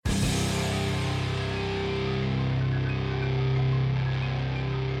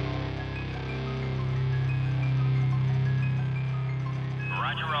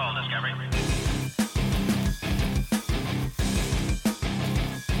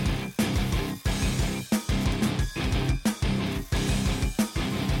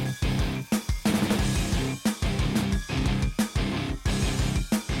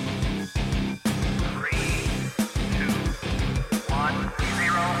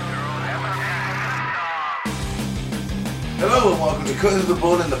Hello and welcome to Cutting the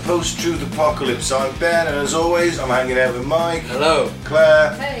Bud in the Post-Truth Apocalypse. I'm Ben and as always I'm hanging out with Mike. Hello.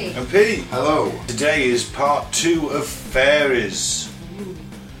 Claire. Hey. And Pete. Hello. Today is part 2 of Fairies,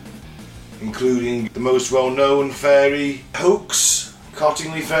 including the most well-known fairy hoax,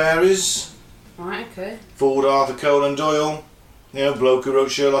 Cottingley Fairies. Right, okay. Forward Arthur Conan Doyle, bloke who wrote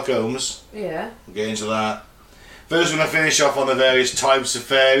Sherlock Holmes. Yeah. We'll get into that. First we're going to finish off on the various types of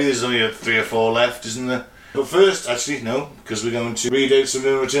fairy. There's only 3 or 4 left, isn't there? But first, actually, no, because we're going to read out some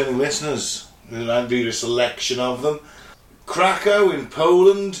new returning listeners. I'll do a selection of them. Krakow in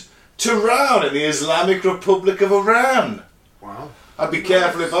Poland, Tehran in the Islamic Republic of Iran. Wow. I'd be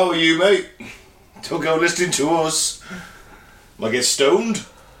careful if I were you, mate. Don't go listening to us. Might get stoned.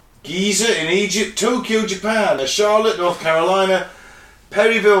 Giza in Egypt, Tokyo, Japan, Charlotte, North Carolina,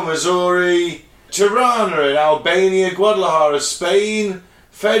 Perryville, Missouri, Tirana in Albania, Guadalajara, Spain,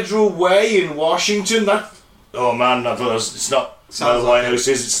 Federal Way in Washington. Oh man, I thought it's not. Sounds like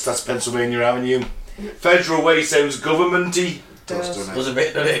that's Pennsylvania Avenue. Federal Way sounds governmenty. Was a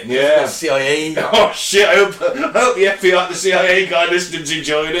bit, doesn't it? Yeah. CIA. Oh shit! I hope the FBI, the CIA guy listening's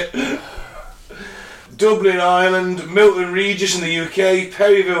enjoying it. Dublin, Ireland, Milton Regis in the UK,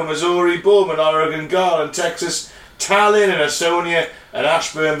 Perryville, Missouri, Bournemouth, Oregon, Garland, Texas, Tallinn in Estonia, and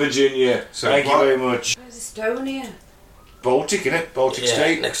Ashburn, Virginia. Thank you very much. Where's Estonia? Baltic, innit? Baltic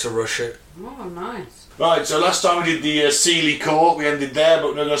state. Next to Russia. Oh, nice. Right, so last time we did the Sealy Court, we ended there, but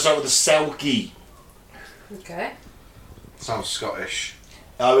we're going to start with the Selkie. Okay. Sounds Scottish.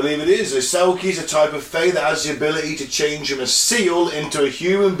 I believe it is. A Selkie is a type of fae that has the ability to change from a seal into a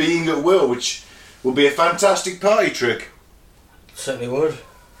human being at will, which will be a fantastic party trick. Certainly would.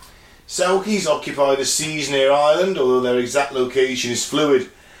 Selkies occupy the seas near Ireland, although their exact location is fluid.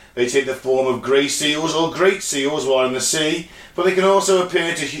 They take the form of grey seals or great seals while in the sea, but they can also appear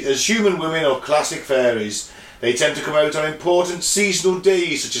as human women or classic fairies. They tend to come out on important seasonal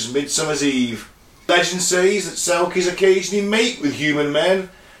days such as Midsummer's Eve. Legend says that Selkies occasionally mate with human men,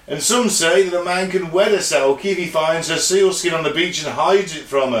 and some say that a man can wed a Selkie if he finds her seal skin on the beach and hides it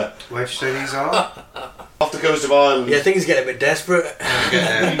from her. Where'd you say these are? Off the coast of Ireland. Yeah, things get a bit desperate.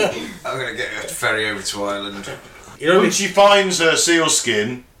 I'm going to get a ferry over to Ireland. You know, When she finds her seal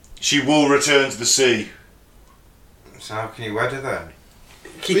skin, she will return to the sea. So how can you wed her then?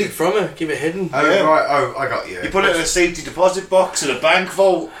 keep it from her, keep it hidden. Oh, Yeah. right. Oh, I got you. You put it in a safety deposit box in a bank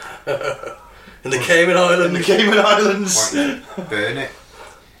vault In the Cayman in Islands. the Cayman Islands. Why don't you burn it?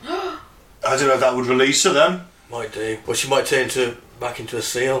 I don't know if that would release her then. Might do. Well, she might turn back into a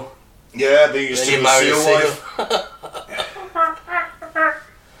seal. Yeah, they used Then to you a marry a seal seal. wife.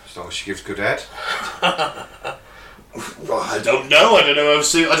 As long as she gives good head. Well, I don't know. I don't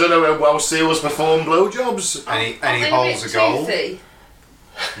know how well seals perform blowjobs. Any holes of gold?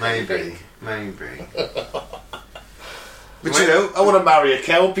 Maybe. But you know, I want to marry a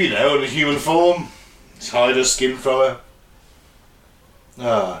kelpie now in a human form. Just hide her skin from her.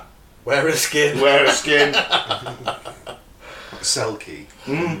 Ah, Wear a skin. wear her skin. Selkie.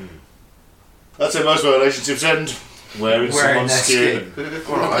 That's how most of my relationships end. Wearing Wearing someone's their skin.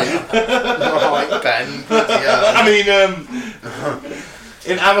 Alright. Alright, Ben. I mean,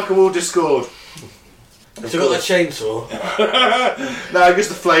 in amicable discord. So got that chainsaw. No, I guess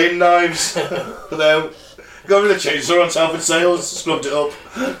the flaying knives. No. Got rid of the chainsaw on Salford Sales, scrubbed it up.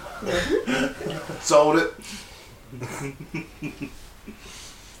 Sold it.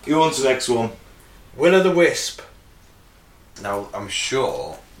 Who wants the next one? Will-o'-the-Wisp. Now, I'm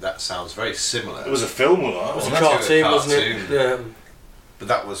sure that sounds very similar. It was a film, wasn't It was it? a cartoon, wasn't it? Yeah. But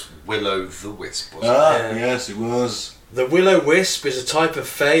that was Will-o'-the-Wisp, wasn't Ah, Yeah. yes, it was. The will-o'-wisp is a type of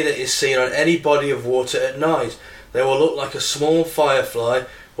fae that is seen on any body of water at night. They will look like a small firefly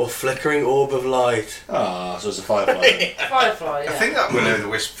or flickering orb of light. Ah, so it's a firefly. Firefly, yeah. I think that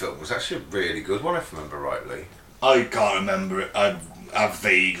Will-o'-the-Wisp film was actually a really good one, if I remember rightly. I can't remember it. I have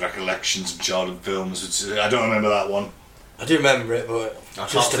vague recollections of childhood films. I don't remember that one. I do remember it, but I can't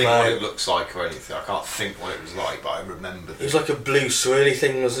just think about. what it looks like or anything. I can't think what it was like, but I remember He was like a blue swirly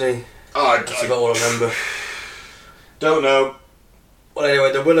thing, wasn't he? That's about what I remember. Don't know. Well,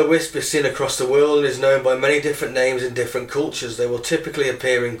 anyway, the will-o'-wisp is seen across the world and is known by many different names in different cultures. They will typically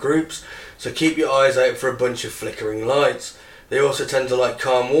appear in groups, so keep your eyes out for a bunch of flickering lights. They also tend to like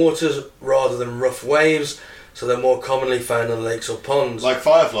calm waters rather than rough waves, so they're more commonly found on lakes or ponds. Like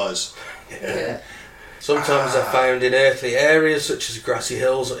fireflies. Yeah. Sometimes they're found in earthly areas such as grassy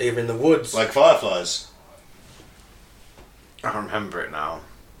hills or even in the woods. Like fireflies. I remember it now.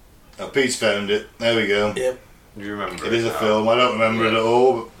 Oh, Pete's found it. There we go. Yep. Do you remember It is a now? film. I don't remember it at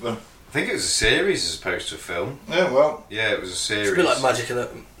all. But, I think it was a series as opposed to a film. yeah, well. Yeah, it was a series. It's a bit like Magic in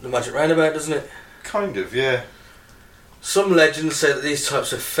the Magic Roundabout, doesn't it? Kind of, yeah. Some legends say that these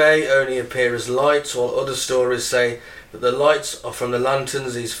types of fae only appear as lights, while other stories say that the lights are from the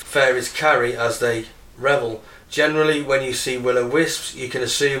lanterns these fairies carry as they revel. Generally, when you see will-o'-wisps, you can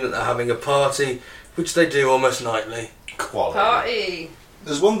assume that they're having a party, which they do almost nightly. Quality. Party.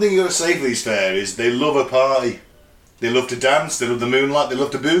 There's one thing you got to say for these fairies: they love a party. They love to dance. They love the moonlight. They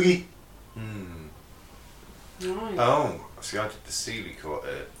love to boogie. Nice. Oh, see, I did the Sealy Court.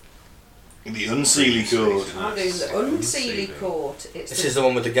 The unseelie court. I'm doing the unseelie court. It's This is the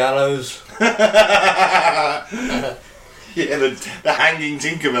one with the gallows. Yeah, the hanging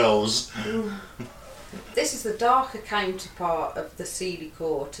Tinkerbells. This is the darker counterpart of the Seelie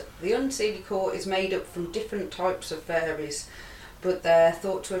Court. The unseelie court is made up from different types of fairies, but they're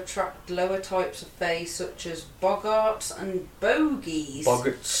thought to attract lower types of fae such as boggarts and bogies.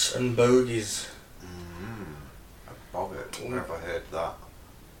 Boggarts and bogies. A boggart. Where have I heard that?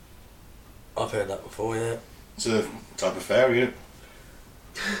 I've heard that before, yeah. It's a type of fairy, isn't it?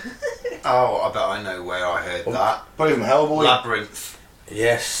 Oh, I bet I know where I heard that. Probably from Hellboy. Labyrinth.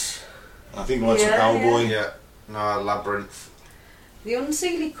 Yes. I think mine's Yeah, from Hellboy. Yeah. No, Labyrinth. The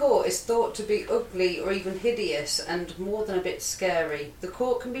unseelie court is thought to be ugly or even hideous and more than a bit scary. The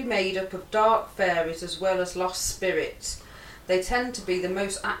court can be made up of dark fairies as well as lost spirits. They tend to be the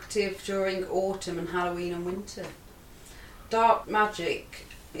most active during autumn and Halloween and winter. Dark magic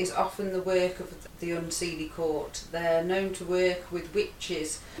is often the work of the unseelie court. They're known to work with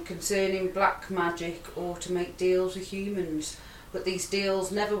witches concerning black magic or to make deals with humans, but these deals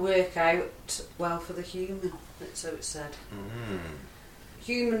never work out well for the human, so it's said.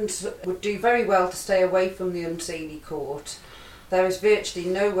 Humans would do very well to stay away from the unseelie court. There is virtually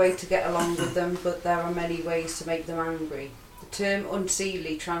no way to get along with them, but there are many ways to make them angry. The term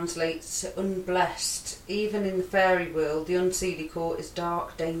unseelie translates to unblessed. Even in the fairy world, the unseelie court is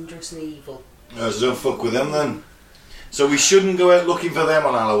dark, dangerous and evil. Oh, so don't fuck with them then. So we shouldn't go out looking for them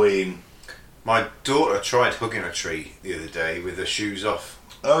on Halloween. My daughter tried hugging a tree the other day with her shoes off.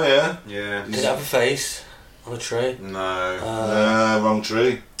 Oh yeah? Yeah. Did it have a face on a tree? No. Wrong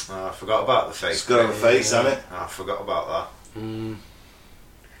tree. I forgot about the face. It's got to have a face, hasn't it? I forgot about that.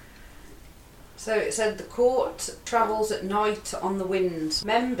 So it said the court travels at night on the winds.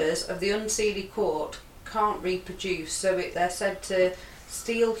 Members of the unseelie court can't reproduce, so they're said to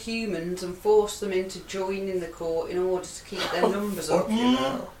steal humans and force them into joining the court in order to keep their numbers up.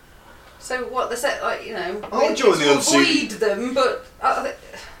 So what they said, like, you know, I'll join the unseelie. avoid them, but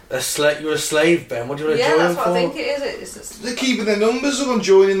You're a slave, Ben. What do you want to yeah, join that's them what for? I think it is. It's just They're keeping their numbers up on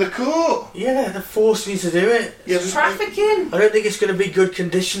joining the court. Yeah, they're forcing you to do it. Yeah, trafficking. I don't think it's going to be good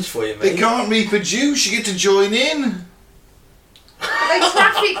conditions for you, mate. they can't reproduce. You get to join in. They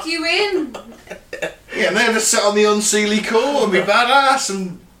traffic you in. Yeah, and they're just sit on the unseelie court and be badass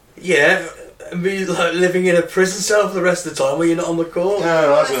and. Yeah, and be like living in a prison cell for the rest of the time where you're not on the court.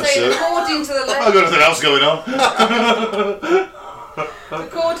 No, that's They gonna say suit. according to the I've got nothing else going on.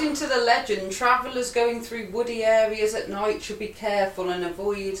 According to the legend, travellers going through woody areas at night should be careful and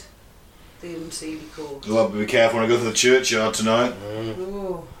avoid the unseelie court. Well, be careful when I go to the churchyard tonight.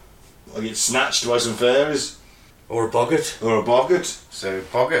 Ooh. I get snatched by some fairies. Or a boggart. Or a boggart. So,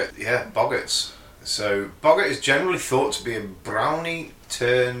 boggart. Yeah, boggarts. So, boggart is generally thought to be a brownie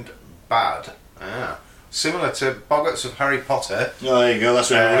turned bad. Similar to boggarts of Harry Potter. Oh, there you go,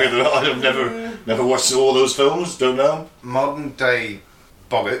 that's right. I've never watched all those films, don't know. Modern day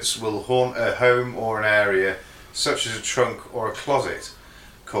boggarts will haunt a home or an area, such as a trunk or a closet,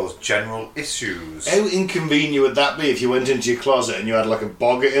 cause general issues. How inconvenient would that be if you went into your closet and you had like a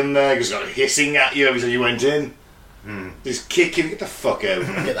boggart in there, because it got hissing at you every time you went in? Just kicking, get the fuck out.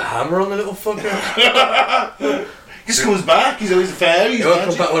 Get the hammer on the little fucker. He just comes back, he's always a fairy. He won't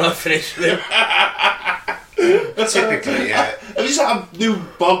come back when I finish with him. Typically, yeah. At least that new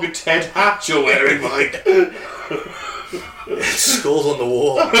boggart head hat you're wearing, Mike. Skulls on the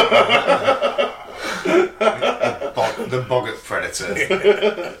wall. The boggart predator.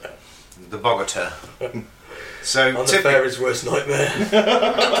 The boggarter. So I'm the fairy's worst nightmare.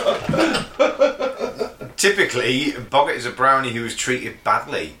 typically, a boggart is a brownie who is treated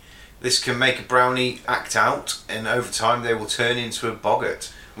badly. This can make a brownie act out, and over time they will turn into a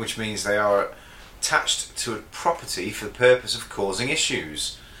boggart, which means they are attached to a property for the purpose of causing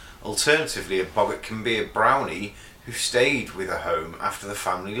issues. Alternatively, a boggart can be a brownie who stayed with a home after the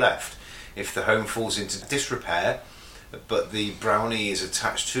family left. If the home falls into disrepair, but the brownie is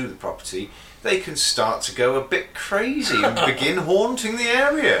attached to the property, they can start to go a bit crazy and begin haunting the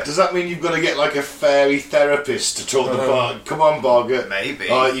area. Does that mean you've got to get like a fairy therapist to talk the boggart? Come on, boggart. Maybe.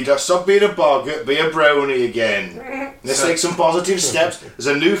 You just stop being a boggart, be a brownie again. Let's take some positive steps. There's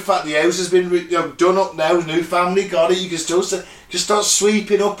a new the house has been done up now. New family got it. You can still just start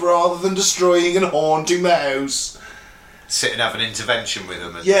sweeping up rather than destroying and haunting the house. Sit and have an intervention with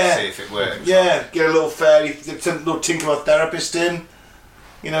them and see if it works. Yeah, get a little fairy, get a little Tinkerbell therapist in.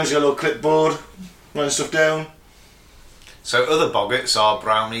 You know, he's got a little clipboard, writing stuff down. So other boggarts are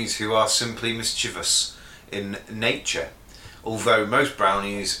brownies who are simply mischievous in nature. Although most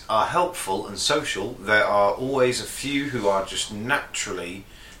brownies are helpful and social, there are always a few who are just naturally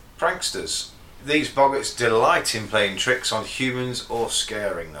pranksters. These boggarts delight in playing tricks on humans or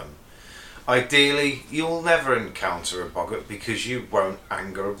scaring them. Ideally, you'll never encounter a boggart because you won't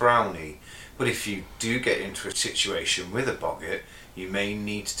anger a brownie. But if you do get into a situation with a boggart, you may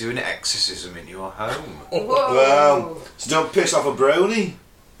need to do an exorcism in your home. Whoa. Wow. So don't piss off a brownie.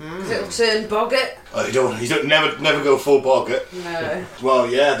 It'll turn boggart. Oh, you don't never go full boggart. No. Well,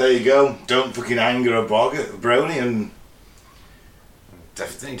 yeah, there you go. Don't fucking anger a boggart, a brownie, and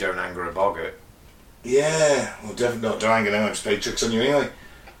Definitely don't anger a boggart. yeah, well, definitely don't anger them. Play tricks on you anyway.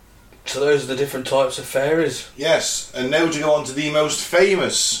 So those are the different types of fairies. Yes, and now to go on to the most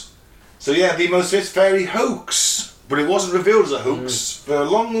famous. So yeah, the most famous fairy hoax, but it wasn't revealed as a hoax for a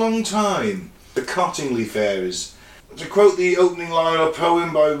long, long time. The Cottingley fairies. To quote the opening line of a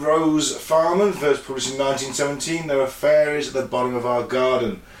poem by Rose Farman, first published in 1917, there are fairies at the bottom of our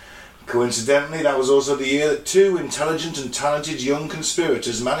garden. Coincidentally, that was also the year that two intelligent and talented young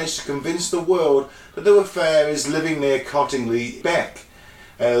conspirators managed to convince the world that there were fairies living near Cottingley Beck,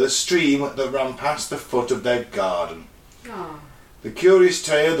 the stream that ran past the foot of their garden. Oh. The curious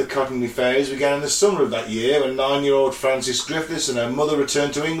tale of the Cottingley fairies began in the summer of that year when 9-year-old Frances Griffiths and her mother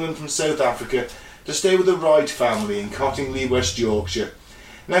returned to England from South Africa to stay with the Wright family in Cottingley, West Yorkshire.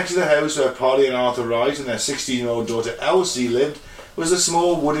 Next to the house where Polly and Arthur Wright and their 16-year-old daughter Elsie lived was a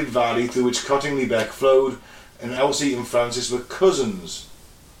small wooded valley through which Cottingley Beck flowed, and Elsie and Frances were cousins.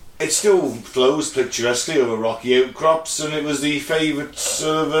 It still flows picturesquely over rocky outcrops, and it was the favourite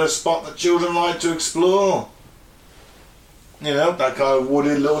sort of spot that children like to explore. You know, that kind of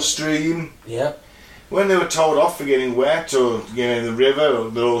wooded little stream. Yeah. When they were told off for getting wet or getting in the river or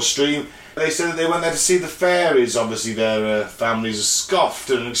the little stream, they said that they went there to see the fairies. Obviously their families scoffed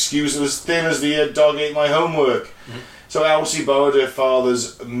and excused it as thin as the dog ate my homework. Mm-hmm. So Elsie borrowed her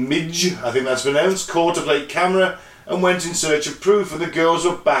father's midge, I think that's pronounced, quarter plate camera and went in search of proof, and the girls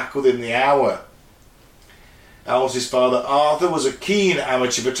were back within the hour. Elsie's father Arthur was a keen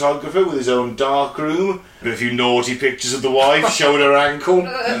amateur photographer with his own darkroom, with a few naughty pictures of the wife showing her ankle.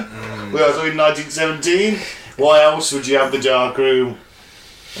 Well, also in 1917. Why else would you have the darkroom?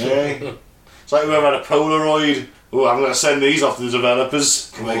 Eh? It's like whoever had a Polaroid. Oh, I'm going to send these off to the developers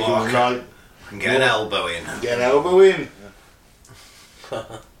to make them right. Get an elbow in. Get an elbow in.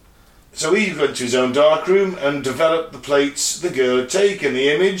 So he went to his own darkroom and developed the plates the girl had taken. The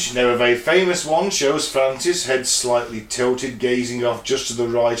image, now a very famous one, shows Frances, head slightly tilted, gazing off just to the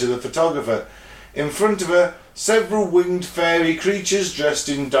right of the photographer. In front of her, several winged fairy creatures dressed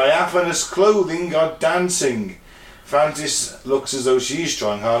in diaphanous clothing are dancing. Frances looks as though she's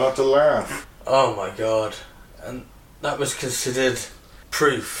trying hard not to laugh. Oh my god. And that was considered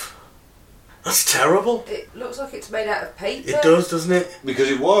proof. That's terrible. It looks like it's made out of paper. It does, doesn't it? Because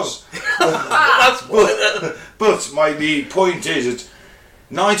it was. That's what. But the point is that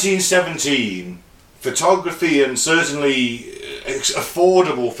 1917, photography, and certainly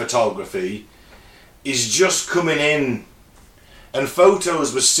affordable photography, is just coming in, and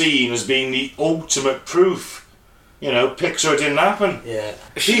photos were seen as being the ultimate proof. You know, picture it didn't happen. Yeah.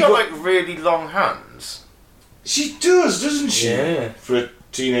 She got like really long hands. She does, doesn't she? Yeah. For a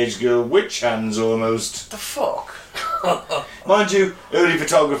teenage girl, witch hands almost. The fuck? Mind you, early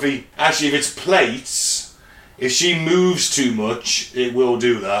photography, actually if it's plates, if she moves too much, it will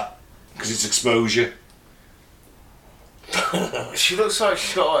do that. Because it's exposure. She looks like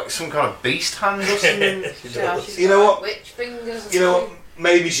she's got like some kind of beast hand or something. Yeah, she's You know got what? Witch fingers. and You know what? stuff.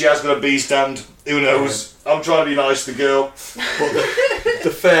 Maybe she has got a beast hand. Who knows? I'm trying to be nice to the girl. But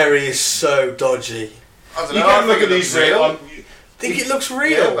the fairy is so dodgy. I don't You know. can I look think at it these looks real. Think it looks Yeah,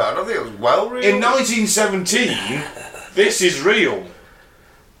 real? but I don't think it was well real. In 1917, this is real.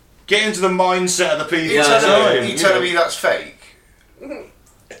 Get into the mindset of the people You at the Yeah, time. telling, you you telling know. me that's fake?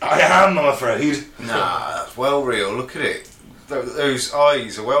 I am, I'm afraid. Nah, that's well real. Look at it. Those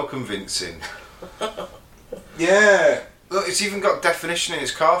eyes are well convincing. Yeah. Look, it's even got definition in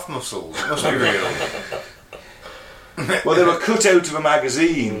its calf muscles. It must be real. Well, they were cut out of a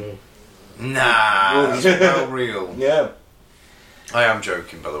magazine. Nah, that's well real. Yeah. I am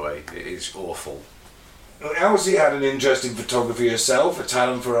joking, by the way. It is awful. Elsie had an interest in photography herself, a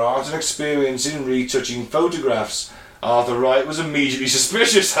talent for art, and experience in retouching photographs. Arthur Wright was immediately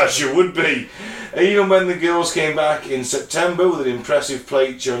suspicious, as you would be. Even when the girls came back in September with an impressive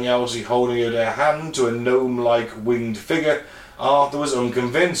plate showing Elsie holding out her hand to a gnome-like winged figure, Arthur was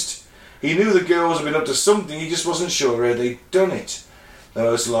unconvinced. He knew the girls had been up to something, he just wasn't sure how they'd done it. The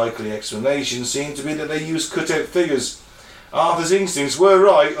most likely explanation seemed to be that they used cut-out figures. Arthur's instincts were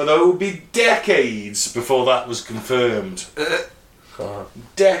right, although it would be decades before that was confirmed.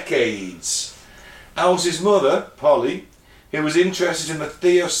 Decades. Elsie's mother, Polly, who was interested in the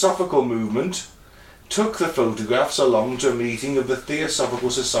Theosophical movement, took the photographs along to a meeting of the Theosophical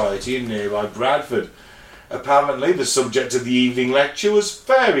Society in nearby Bradford. Apparently, the subject of the evening lecture was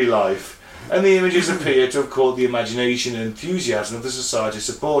fairy life, and the images appear to have caught the imagination and enthusiasm of the Society's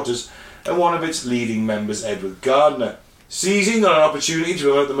supporters and one of its leading members, Edward Gardner. Seizing on an opportunity to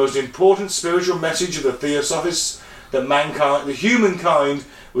promote the most important spiritual message of the Theosophists, that humankind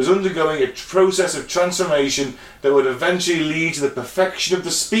was undergoing a process of transformation that would eventually lead to the perfection of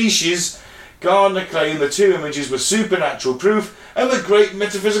the species, Gardner claimed the two images were supernatural proof and that great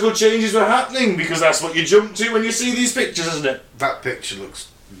metaphysical changes were happening, because that's what you jump to when you see these pictures, isn't it? That picture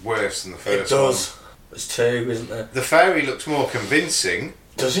looks worse than the first It does. There's two, isn't there? The fairy looks more convincing.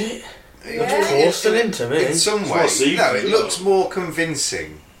 Does it? Yeah. It looks porcelain to me. In some It's way. more see-through, No, it looks more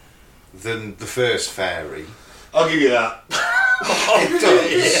convincing than the first fairy. I'll give you that. It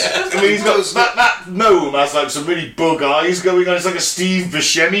does. I mean, he's got that gnome has like some really bug eyes going on. It's like a Steve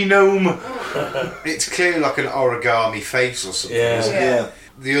Buscemi gnome. It's clearly like an origami face or something. Yeah. Isn't it? Yeah.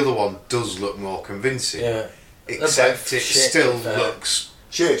 The other one does look more convincing. Yeah. Except it Shit, still fair. looks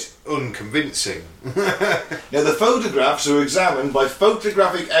Shit. unconvincing. Now, the photographs were examined by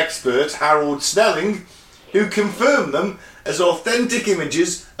photographic expert Harold Snelling, who confirmed them as authentic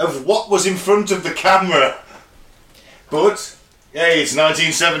images of what was in front of the camera. But, hey, it's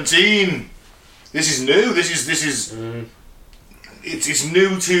 1917. This is new. It's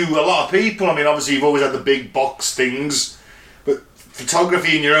new to a lot of people. I mean, obviously you've always had the big box things, but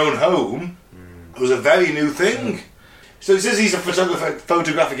photography in your own home was a very new thing. So it says he's a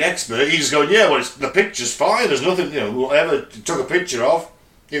photographic expert. He's just going, yeah, well, the picture's fine. There's nothing, whatever he took a picture of,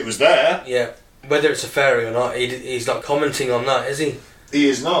 it was there. Yeah. Whether it's a fairy or not, he's not commenting on that, is he? He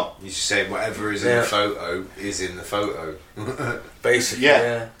is not. You just say whatever is in the photo is in the photo. Basically,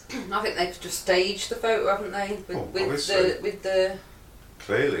 Yeah. I think they've just staged the photo, haven't they? With the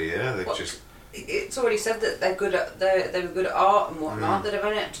Clearly, yeah. They've What? just. It's already said that they're good at they were good at art and whatnot. That they've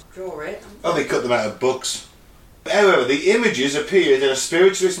only had to draw it. Oh, they cut them out of books. However, the images appeared in a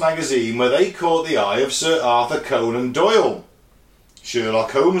spiritualist magazine where they caught the eye of Sir Arthur Conan Doyle,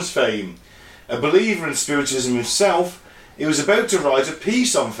 Sherlock Holmes fame. A believer in spiritualism himself, he was about to write a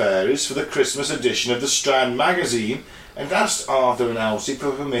piece on fairies for the Christmas edition of the Strand magazine and asked Arthur and Elsie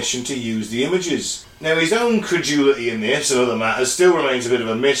for permission to use the images. Now, his own credulity in this and other matters still remains a bit of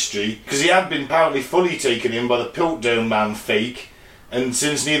a mystery, because he had been apparently fully taken in by the Piltdown Man fake, and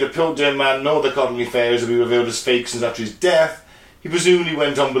since neither Piltdown Man nor the Cockney Fairies will be revealed as fake since after his death, he presumably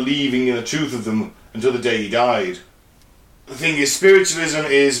went on believing in the truth of them until the day he died. The thing is, spiritualism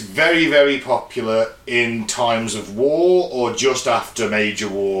is very, very popular in times of war or just after major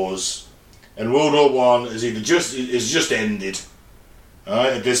wars. And World War One is just ended.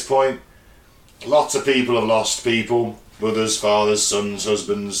 Alright, at this point, lots of people have lost people. Brothers, fathers, sons,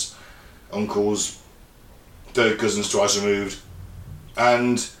 husbands, uncles, third cousins twice removed.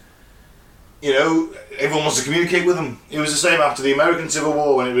 And, everyone wants to communicate with them. It was the same after the American Civil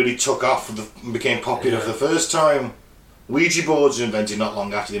War when it really took off and became popular for the first time. Ouija boards were invented not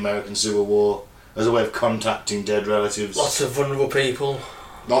long after the American Civil War as a way of contacting dead relatives. Lots of vulnerable people.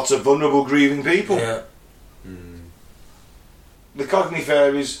 Lots of vulnerable, grieving people. Yeah. The Cockney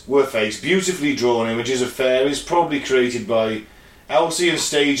Fairies were fakes, beautifully drawn images of fairies, probably created by Elsie and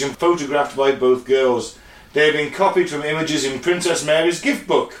staged and photographed by both girls. They had been copied from images in Princess Mary's gift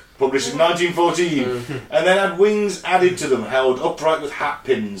book, published in 1914, and then had wings added to them, held upright with hat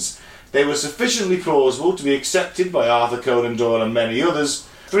pins. They were sufficiently plausible to be accepted by Arthur Conan Doyle and many others.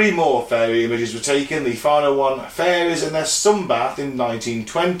 3 more fairy images were taken, the final one, fairies in their sunbath in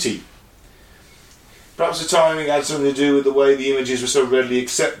 1920. Perhaps the timing had something to do with the way the images were so readily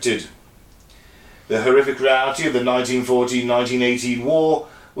accepted. The horrific reality of the 1914-1918 war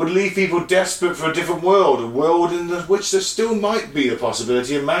would leave people desperate for a different world, a world in which there still might be the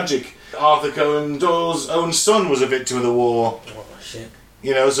possibility of magic. Arthur Conan Doyle's own son was a victim of the war. Oh, shit.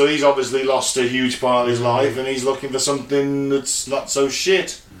 You know, so he's obviously lost a huge part of his life, and he's looking for something that's not so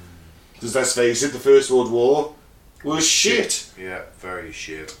shit. Because let's face it, the First World War was shit. Yeah, very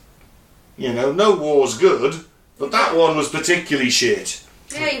shit. You know, no war's good, but that one was particularly shit.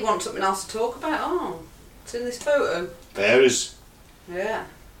 Yeah, you want something else to talk about? Oh, it's in this photo. Fairies. Yeah.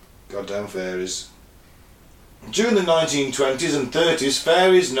 Goddamn fairies. During the 1920s and 30s,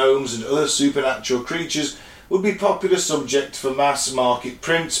 fairies, gnomes and other supernatural creatures would be popular subject for mass market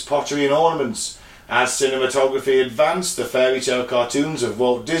prints, pottery and ornaments. As cinematography advanced, the fairy tale cartoons of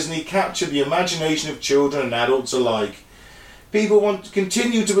Walt Disney captured the imagination of children and adults alike. People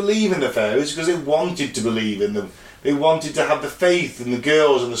continued to believe in the fairies because they wanted to believe in them. They wanted to have the faith in the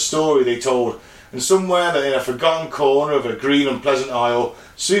girls and the story they told. And somewhere in a forgotten corner of a green and pleasant isle,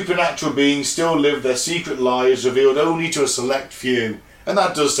 supernatural beings still lived their secret lives revealed only to a select few. And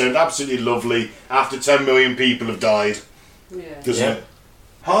that does sound absolutely lovely after 10 million people have died. Yeah. Doesn't it?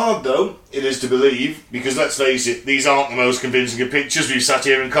 Hard, though, it is to believe, because let's face it, these aren't the most convincing of pictures. We've sat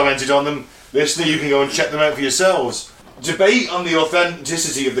here and commented on them. Listener, you can go and check them out for yourselves. Debate on the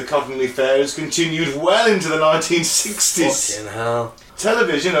authenticity of the Cottingley Fairies continued well into the 1960s. Fucking hell.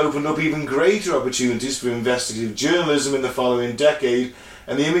 Television opened up even greater opportunities for investigative journalism in the following decade,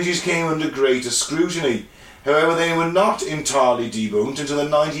 and the images came under greater scrutiny. However, they were not entirely debunked until the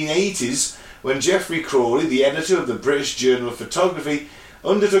 1980s, when Geoffrey Crawley, the editor of the British Journal of Photography,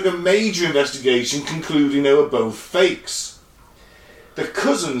 undertook a major investigation concluding they were both fakes. The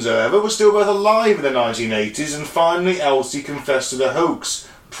cousins, however, were still both alive in the 1980s, and finally Elsie confessed to the hoax,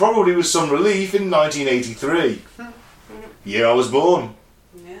 probably with some relief, in 1983. Year I was born.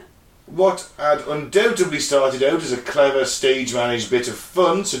 Yeah. What had undoubtedly started out as a clever stage-managed bit of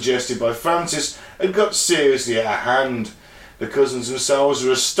fun suggested by Francis had got seriously out of hand. The cousins themselves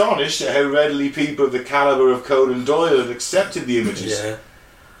were astonished at how readily people of the calibre of Conan Doyle had accepted the images. Yeah.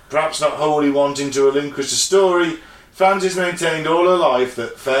 Perhaps not wholly wanting to relinquish the story, Francis maintained all her life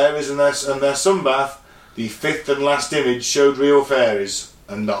that fairies and their sunbath, the fifth and last image, showed real fairies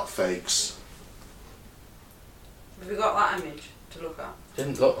and not fakes. Have you got that image to look at?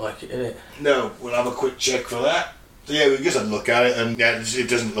 Didn't look like it, did it? No, we'll have a quick check for that. So yeah, we just had a look at it, and yeah, it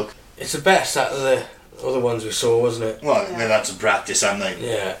doesn't look... It's the best out of the other ones we saw, wasn't it? Well, Yeah. they've had some practice, haven't they?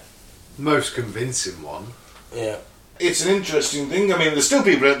 Yeah. Most convincing one. Yeah. It's an interesting thing. I mean, there's still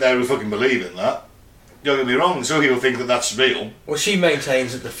people out there who fucking believe in that. Don't get me wrong, some people think that that's real. Well, she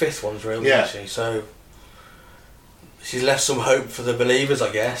maintains that the fifth one's real, Yeah. doesn't she? So she's left some hope for the believers,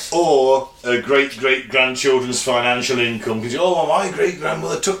 I guess. Or a great-great-grandchildren's financial income. Because, well, my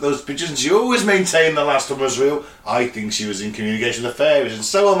great-grandmother took those pictures and she always maintained the last one was real. I think she was in communication with the fairies, and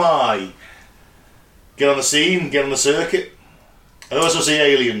so am I. Get on the scene, get on the circuit. I also see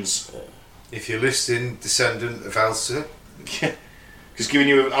aliens. If you're listening, descendant of Elsa, Just giving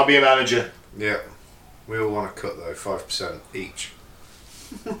you I'll be a manager. yeah, we all want to cut though, 5% each.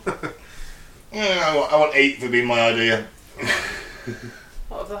 Yeah, I want 8 for being my idea.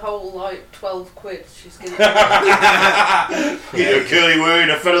 What of the whole, like, 12 quid she's giving? Get your curly word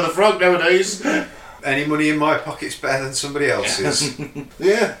and a feather the frog nowadays. Any money in my pocket's better than somebody else's.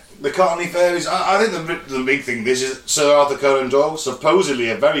 Yeah, the Cottingley Fairies. I think the big thing, this is Sir Arthur Conan Doyle, supposedly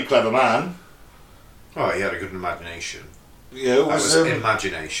a very clever man. Oh, he had a good imagination. You know, That was was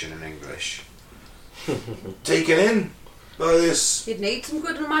imagination in English. taken in by this. You'd need some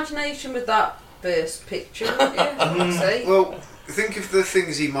good imagination with that first picture, wouldn't you? I'd say. Well, think of the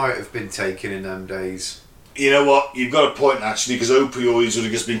things he might have been taking in them days. You know what? You've got a point actually, because opioids would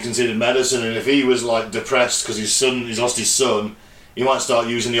have just been considered medicine, and if he was like depressed because he's lost his son, he might start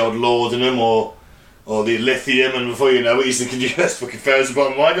using the odd laudanum or the lithium, and before you know it, he's thinking, yes, fucking fairies at the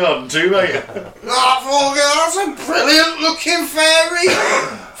bottom of my garden too, mate. That's a brilliant looking fairy!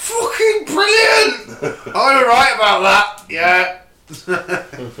 Fucking brilliant! I'm right about that, yeah.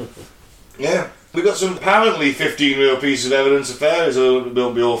 Yeah. We've got some apparently 15 real pieces of evidence of fairies, or it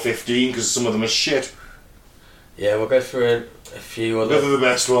won't be all 15 because some of them are shit. Yeah, we'll go through a few Go other... for the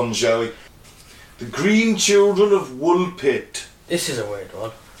best ones, shall we? The Green Children of Woolpit. This is a weird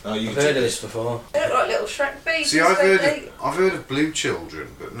one. Oh, you I've heard of this before. They look like little Shrek babies. See, I've don't heard they? of blue children,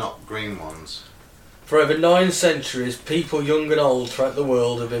 but not green ones. For over 9 centuries, people young and old throughout the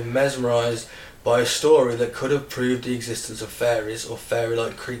world have been mesmerised by a story that could have proved the existence of fairies or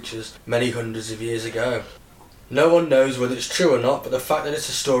fairy-like creatures many hundreds of years ago. No one knows whether it's true or not, but the fact that it's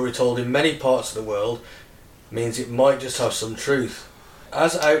a story told in many parts of the world means it might just have some truth.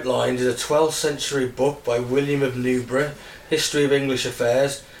 As outlined in a 12th century book by William of Newbury, History of English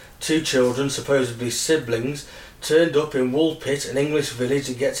Affairs, 2 children, supposedly siblings, turned up in Woolpit, an English village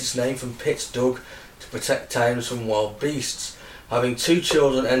that gets its name from pits dug to protect towns from wild beasts. Having 2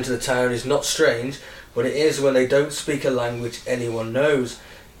 children enter the town is not strange, but it is when they don't speak a language anyone knows,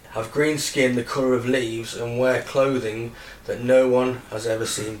 have green skin the colour of leaves, and wear clothing that no one has ever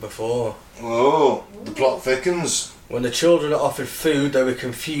seen before. Oh, the plot thickens. When the children are offered food, they were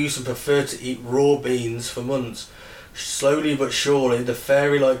confused and preferred to eat raw beans for months. Slowly but surely, the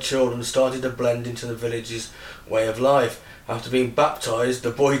fairy-like children started to blend into the village's way of life. After being baptised,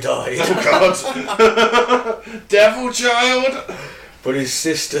 the boy died. Oh God! Devil child! But his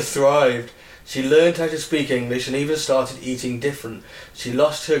sister thrived. She learned how to speak English and even started eating different. She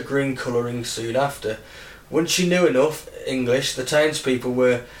lost her green colouring soon after. Once she knew enough English, the townspeople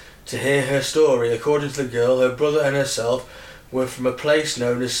were to hear her story. According to the girl, her brother and herself were from a place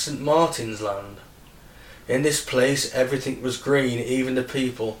known as St. Martin's Land. In this place, everything was green, even the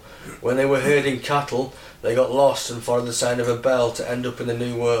people. When they were herding cattle, they got lost and followed the sound of a bell to end up in the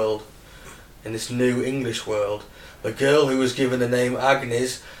new world, in this new English world. The girl who was given the name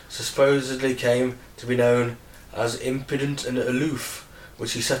Agnes supposedly came to be known as impudent and aloof,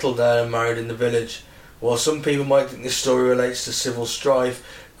 which she settled down and married in the village. While some people might think this story relates to civil strife,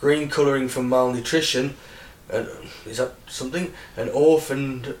 green colouring from malnutrition, is that something? And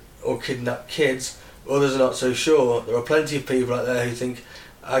orphaned or kidnapped kids, others are not so sure. There are plenty of people out there who think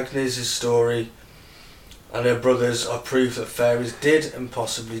Agnes' story and her brothers are proof that fairies did and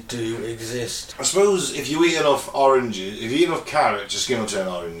possibly do exist. I suppose if you eat enough oranges, if you eat enough carrots, your skin will turn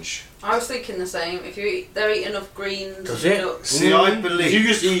orange. I was thinking the same. If they're eating enough greens, Does it? nuts. See, I believe if you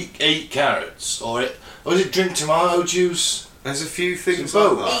just eat 8 carrots, or does it drink tomato juice? there's a few things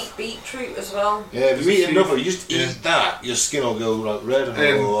both. like that. Eat beetroot as well. Yeah, if you eat enough of it, you just Yeah. eat that, your skin will go like red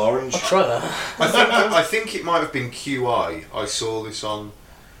and orange. I'll try that. I think it might have been QI. I saw this on.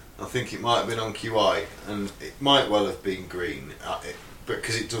 I think it might have been on QI, and it might well have been green,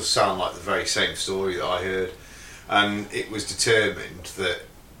 because it does sound like the very same story that I heard. And it was determined that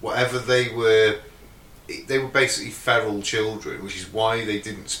whatever they were basically feral children, which is why they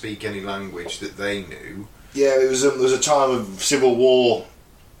didn't speak any language that they knew. Yeah, there was a time of civil war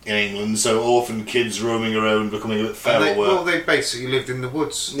in England, so orphan kids roaming around, becoming a bit feral. They basically lived in the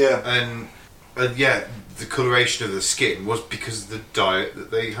woods. Yeah. And yeah, the coloration of the skin was because of the diet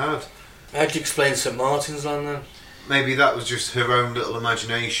that they had. How do you explain St. Martin's Land then? Maybe that was just her own little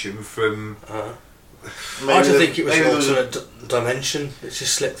imagination from... I just think it was an alternate dimension that she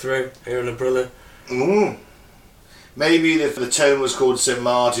slipped through, her and her brother. Maybe the town was called St.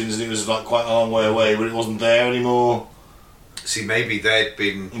 Martin's and it was like quite a long way away, but it wasn't there anymore. See, maybe they'd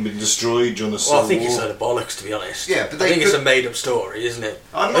been destroyed during the Civil Well, I think War. it's a load of bollocks, to be honest. Yeah, but I think it's could- a made-up story, isn't it?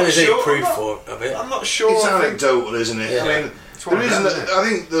 I'm I not think sure. there's proof of it. I'm not sure. It's I think- anecdotal, isn't it? Yeah. I mean, It's one there of isn't. them, isn't it? I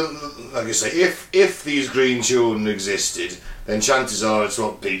think, like I say, if these green children existed, then chances are it's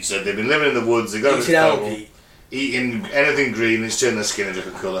what Pete said. They've been living in the woods. They got Eating algae. eating anything green. It's turned their skin a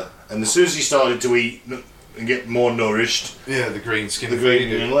different colour. And as soon as he started to eat and get more nourished, Yeah, the green skin. the green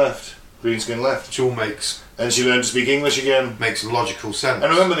skin left. Green skin left. Which all makes And she learned to speak English again. logical sense.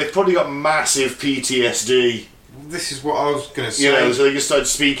 And remember, they've probably got massive PTSD. This is what I was going to say. You know, so they just started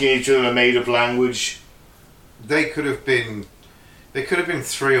speaking each other in a made-up language. They could have been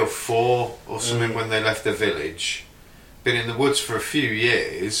 3 or 4 or something when they left the village. Been in the woods for a few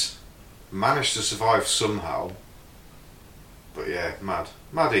years, managed to survive somehow. But yeah, mad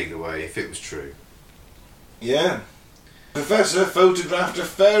either way. If it was true. Yeah. Professor photographed a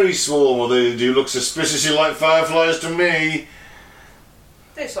fairy swarm, or they do look suspiciously like fireflies to me.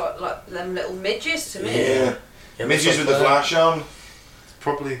 They look like them little midges to me. Yeah. Yeah, Midges with the looks like flash on.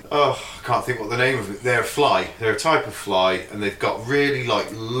 Probably. Oh, I can't think what the name of it. They're a fly. They're a type of fly, and they've got really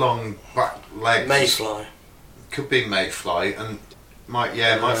long back legs. Mayfly. Could be mayfly, and might be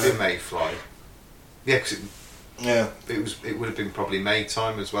a mayfly. Yeah, because it would have been probably May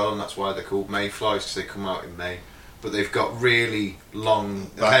time as well, and that's why they're called mayflies, because they come out in May. But they've got really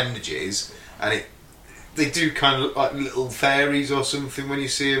long appendages, and they do kind of look like little fairies or something when you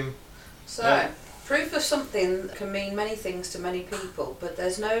see them. So, proof of something can mean many things to many people, but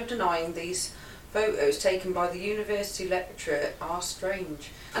there's no denying these photos taken by the university lecturer are strange.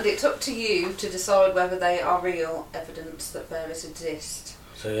 And it's up to you to decide whether they are real evidence that fairies exist.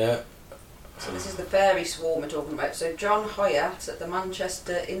 So yeah. So this is the fairy swarm we're talking about. So John Hyatt at the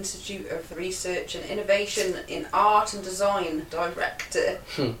Manchester Institute of Research and Innovation in Art and Design director.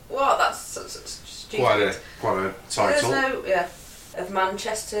 Wow, that's stupid. Quite a title. Of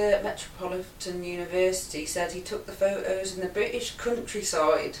Manchester Metropolitan University said he took the photos in the British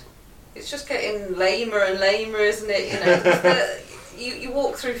countryside. It's just getting lamer and lamer, isn't it? You know, you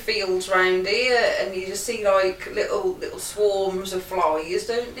walk through fields round here and you just see like little swarms of flies,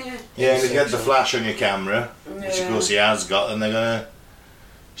 don't you? Yeah, and if you get the flash on your camera, which of course he has got, then they're gonna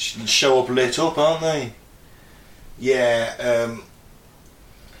show up lit up, aren't they? Yeah.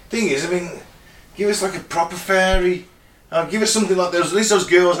 Thing is, I mean, give us like a proper fairy. Give us something like those. At least those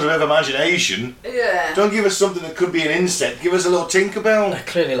girls that have imagination. Yeah. Don't give us something that could be an insect. Give us a little Tinkerbell. They're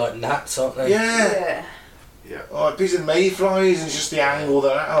clearly like gnats, aren't they? Yeah. Oh, a piece of mayflies and it's just the angle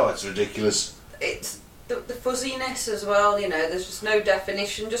that. Oh, it's ridiculous. It's the fuzziness as well. You know, there's just no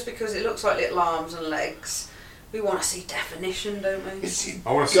definition. Just because it looks like little arms and legs, we want to see definition, don't we?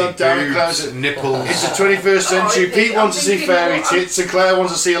 I want to see boobs, nipples. It's the 21st century. Pete wants to see fairy tits, and Claire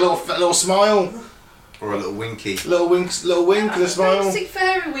wants to see a little smile. Or a little winky. Little wink and a smile. I don't see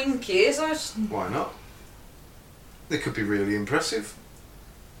fairy winkies. Why not? They could be really impressive.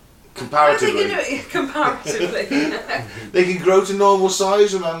 Comparatively. Comparatively. They can grow to normal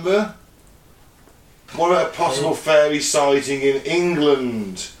size, remember? What about a possible fairy sighting in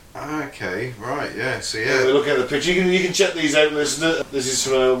England? Okay, right, yeah, so We're looking at the picture. You can check these out, listener. This is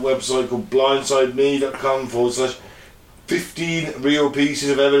from a website called blindsideme.com/15 real pieces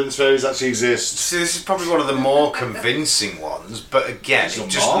of evidence fairies actually exist. So this is probably one of the more convincing ones, but again, It's a it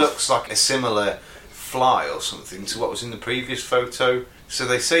just moth. looks like a similar fly or something to what was in the previous photo. So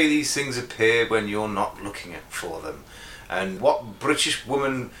they say these things appear when you're not looking for them. And what British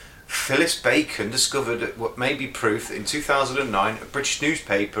woman Phyllis Bacon discovered what may be proof that in 2009 a British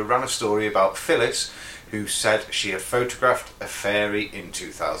newspaper ran a story about Phyllis, who said she had photographed a fairy in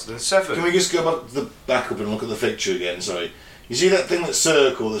 2007. Can we just go back up and look at the picture again? Sorry. You see that thing that's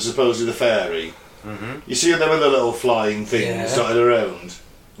circle that's supposedly the fairy? Mm-hmm. You see them with the little flying things dotted around?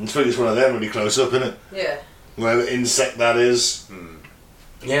 And it's probably just one of them really close up, isn't it? Yeah. Whatever insect that is.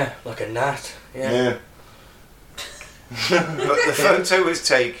 Yeah, like a gnat. Yeah. But the photo was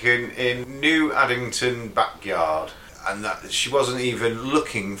taken in New Addington backyard, and that she wasn't even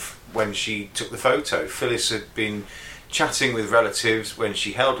looking when she took the photo. Phyllis had been chatting with relatives when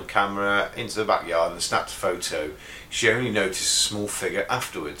she held a camera into the backyard and snapped a photo. She only noticed a small figure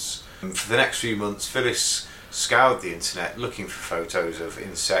afterwards. And for the next few months, Phyllis scoured the internet looking for photos of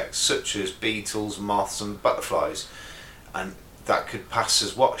insects such as beetles, moths and butterflies, and that could pass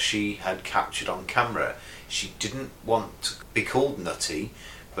as what she had captured on camera. She didn't want to be called nutty,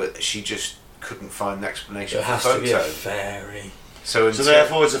 but she just couldn't find the explanation It for the has photo. to be a fairy. So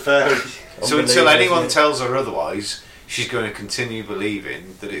therefore it's a fairy. So until anyone tells her otherwise, she's going to continue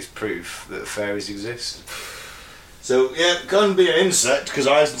believing that it's proof that fairies exist. So yeah, it can't be an insect because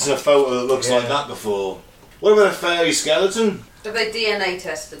I haven't seen a photo that looks like that before. What about a fairy skeleton? Have they DNA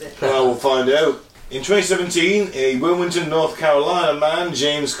tested it? Well, we'll find out. In 2017, a Wilmington, North Carolina man,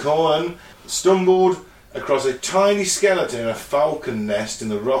 James Cornan, stumbled across a tiny skeleton in a falcon nest in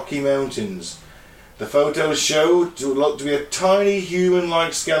the Rocky Mountains. The photos showed to look to be a tiny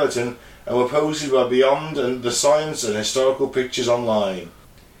human-like skeleton and were posted by Beyond and the Science and Historical Pictures online.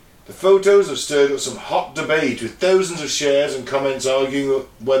 The photos have stirred up some hot debate, with thousands of shares and comments arguing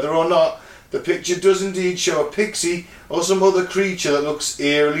whether or not the picture does indeed show a pixie or some other creature that looks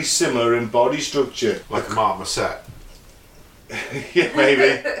eerily similar in body structure. Like a marmoset. Yeah,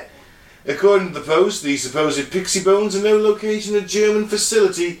 maybe. According to the post, the supposed pixie bones are now located in a German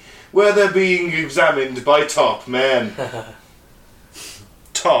facility where they're being examined by top men.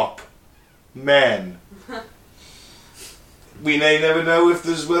 Top men. We may never know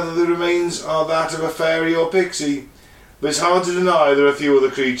whether the remains are that of a fairy or pixie, but it's hard to deny there are a few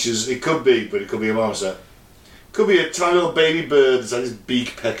other creatures. It could be, but it could be a marmoset. Could be a tiny little baby bird that's had his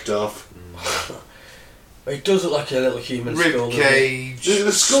beak pecked off. It does look like a little human skull. Rib cage.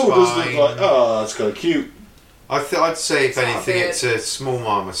 The skull does look like, that's kind of cute. I'd say if It's not anything, big. it's a small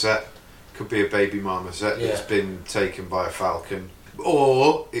marmoset. Could be a baby marmoset that's been taken by a falcon,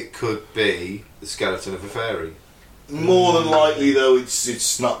 or it could be the skeleton of a fairy. More than likely, though,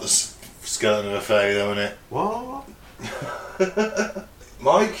 it's not the skeleton of a fairy, though, isn't it? What?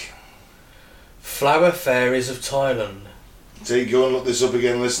 Mike? Flower fairies of Thailand. So you go and look this up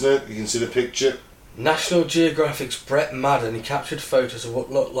again, listener. You can see the picture. National Geographic's Brett Madden, he captured photos of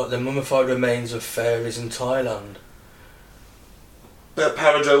what looked like the mummified remains of fairies in Thailand. Bit of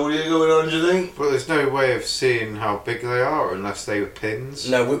pareidolia going on, do you think? Well, there's no way of seeing how big they are unless they were pins.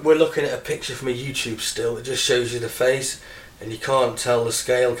 No, we're looking at a picture from a YouTube still that just shows you the face, and you can't tell the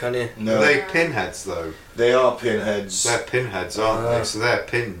scale, can you? No. Are they pinheads, though? They are pinheads. They're pinheads, aren't they? So they're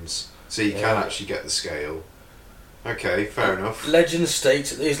pins. So you can actually get the scale. Okay, fair enough. Legend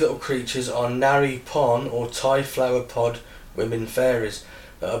states that these little creatures are Nari Pon or Thai flower pod women fairies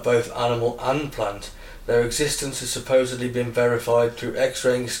that are both animal and plant. Their existence has supposedly been verified through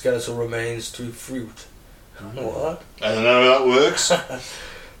X-raying skeletal remains through fruit. What? I don't know how that works.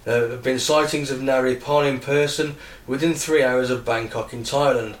 There have been sightings of Nari Pon in person within 3 hours of Bangkok in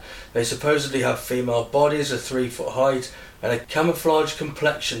Thailand. They supposedly have female bodies of 3 foot height and a camouflage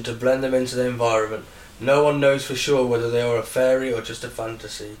complexion to blend them into the environment. No one knows for sure whether they are a fairy or just a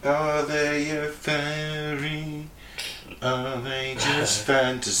fantasy. Are they a fairy? Are they just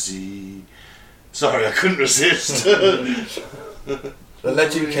fantasy? Sorry, I couldn't resist. The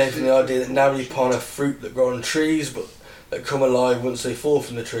legend came from the idea that Nari Pon are fruit that grow on trees but that come alive once they fall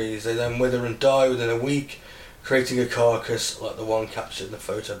from the trees. They then wither and die within a week, creating a carcass like the one captured in the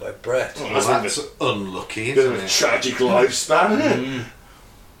photo by Brett. Well, that's unlucky, Bit isn't of a it? tragic lifespan.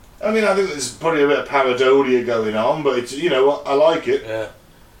 I mean, I think there's probably a bit of pareidolia going on, but it's, you know what, I like it. Yeah.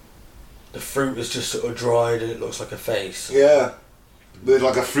 The fruit is just sort of dried and it looks like a face. Yeah. With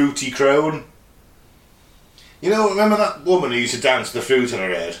like a fruity crown. You know, remember that woman who used to dance with the fruit on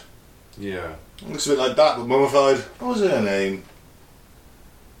her head? Yeah. Looks a bit like that, but mummified. What was her name?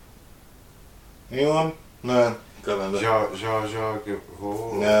 Anyone? No, can't remember. Jar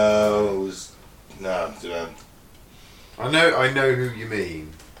Gabor. No, it was... No, don't know. I know who you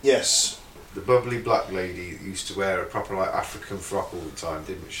mean. Yes. The bubbly black lady that used to wear a proper like African frock all the time,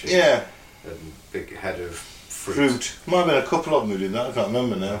 didn't she? Yeah. And big head of fruit. Fruit. Might have been a couple of them who did that, I can't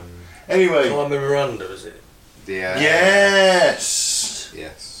remember now. Anyway. Carmen Miranda, is it? Yeah. Yes!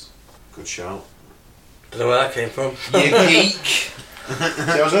 Yes. Good shout. Don't know where that came from. You geek. See,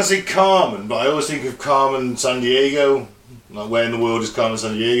 I was going to say Carmen, but I always think of Carmen Sandiego. Like, where in the world is Carmen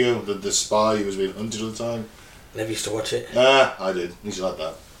Sandiego? The spy who was being hunted all the time. Never used to watch it. I did. Used to like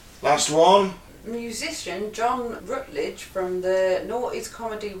that. Last one. Musician John Rutledge from the noughties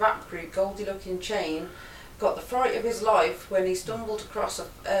comedy rap group Goldie Looking Chain got the fright of his life when he stumbled across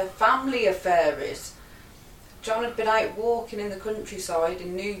a family of fairies. John had been out walking in the countryside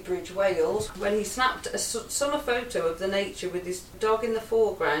in Newbridge, Wales, when he snapped a summer photo of the nature with his dog in the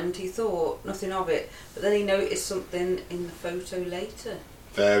foreground. He thought nothing of it, but then he noticed something in the photo later.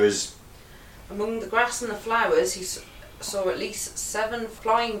 Fairies. Among the grass and the flowers, he saw at least 7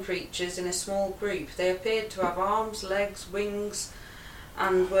 flying creatures in a small group. They appeared to have arms, legs, wings,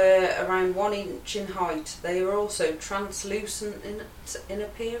 and were around 1 inch in height. They were also translucent in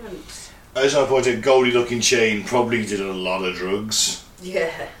appearance. I just want to point out Goldie Looking Chain probably did a lot of drugs.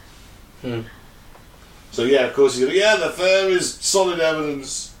 Yeah. So yeah, of course he's going, yeah, the fairies, solid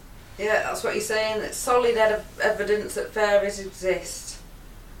evidence. Yeah, that's what he's saying. It's solid evidence that fairies exist.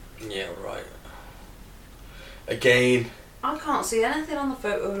 Yeah, right. Again, I can't see anything on the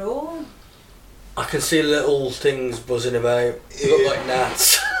photo at all. I can see little things buzzing about. They look like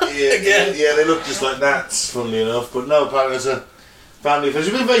gnats. Yeah, they look just like gnats, funnily enough. But no, apparently it's a family fairies.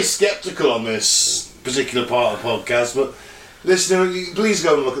 We've been very sceptical on this particular part of the podcast, but listener, please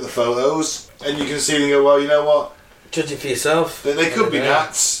go and look at the photos, and you can see and go, well, you know what? Judge it for yourself. They could be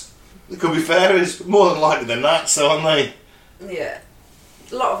gnats. They could be fairies, but more than likely they're gnats, aren't they? Yeah.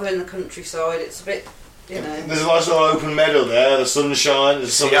 A lot of them in the countryside. It's a bit, you know. There's a nice little open meadow there, the sunshine, it's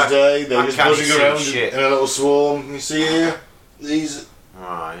a summer's day, they're just buzzing around in a little swarm. You see here? These.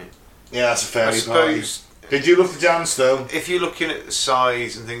 Right. Yeah, that's a I fairy party. suppose Did you look to dance though? if you're looking at the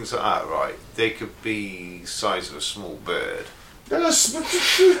size and things like that, right, they could be size of a small bird. You want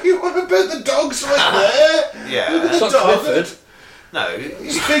to bet the dog's right there? Yeah. Look at It's the not dog. Clifford. No.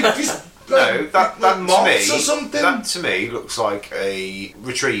 He's big. He's No, that to moths or me, something. that to me looks like a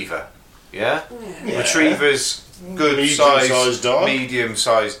retriever. Yeah, Yeah. retriever's good Medium-sized dog.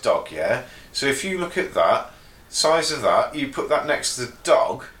 medium-sized dog. Yeah. So if you look at that size of that, you put that next to the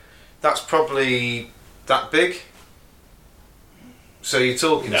dog, that's probably that big. So you're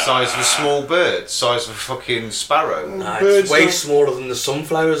talking the size of a small bird, size of a fucking sparrow. Nah, Birds it's way don't- smaller than the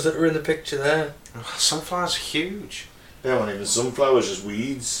sunflowers that are in the picture there. Sunflowers are huge. They aren't even sunflowers, just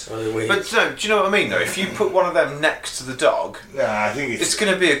weeds. Oh, they're weird. But no, do you know what I mean though? If you put one of them next to the dog, Nah, I think it's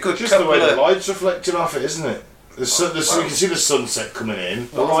going to be a good just the couple way the of... light's reflecting off it, isn't it? You can see the sunset coming in.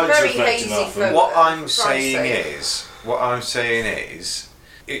 The light's very reflecting hazy off photo. it. What I'm Christ's saying is,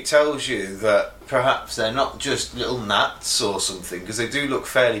 it tells you that perhaps they're not just little gnats or something, because they do look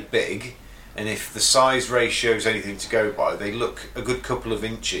fairly big, and if the size ratio is anything to go by, they look a good couple of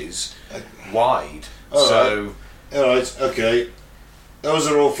inches wide. All So, Alright, okay. Those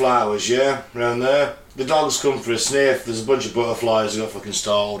are all flowers, yeah? Around there. The dogs come for a sniff. There's a bunch of butterflies who got fucking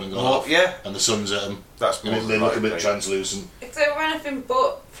startled and gone off. yeah, And the sun's at them. that's more And they than look a bit likely. translucent. If they were anything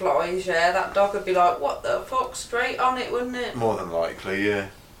but flies, yeah, that dog would be like, what the fuck, straight on it, wouldn't it? More than likely, yeah.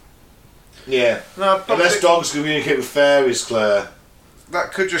 Yeah. No, but Unless dogs communicate with fairies, Claire.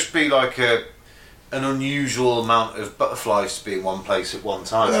 that could just be like a an unusual amount of butterflies to be in one place at one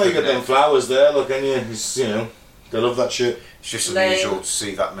time. Well, you got isn't them it? flowers there, look, and it's, they love that shit. It's just Lame. unusual to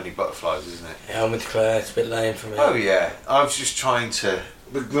see that many butterflies, isn't it? Yeah, I'm with Claire. It's a bit lame for me. Oh yeah, I was just trying to.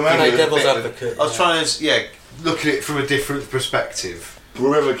 But Play remember, devil's bit of- advocate. I was trying to look at it from a different perspective.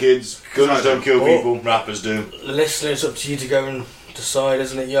 remember, kids, guns don't kill people, rappers do. Listener, it's up to you to go and decide,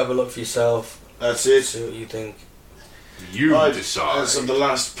 isn't it? You have a look for yourself. That's it. See what you think. You Right, decide. That's the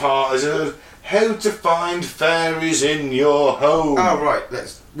last part. Is how to find fairies in your home. Oh right,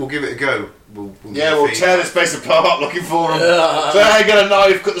 we'll give it a go. We'll We'll tear this place apart looking for them. So I get a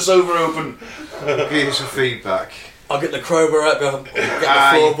knife, cut the sofa open. Give you some feedback. I'll get the crowbar out, get the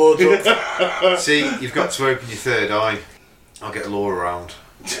Aye. floorboards up. See, you've got to open your third eye. I'll get Laura around.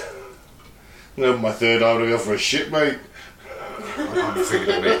 No, my third eye to go for a shit, mate. I was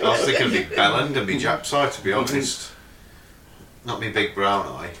thinking of Big Belland and me Jap's eye, to be honest. Not me big brown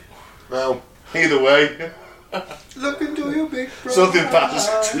eye. Well, either way, Look into your big brown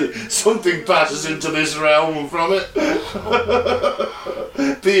something passes into this realm from it.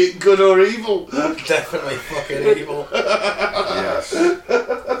 Be it good or evil. Definitely fucking evil. Yes.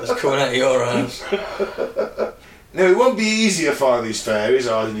 It's coming out of your house. Now, it won't be easy to find these fairies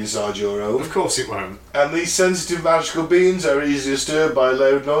hiding inside your home. Of course it won't. And these sensitive magical beings are easily disturbed by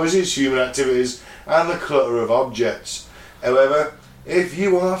loud noises, human activities, and the clutter of objects. However, if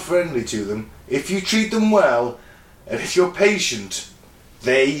you are friendly to them, if you treat them well, and if you're patient,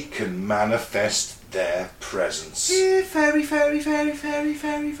 they can manifest their presence. Yeah, fairy, fairy, fairy, fairy,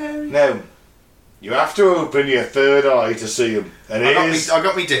 fairy, fairy. Now, you have to open your third eye to see them. And I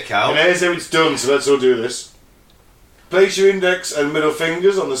got me dick out. and here's how it's done, so let's all do this. Place your index and middle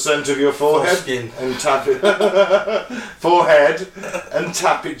fingers on the centre of your forehead Foreskin. and tap it. Forehead and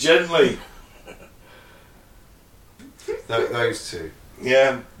tap it gently. Those two.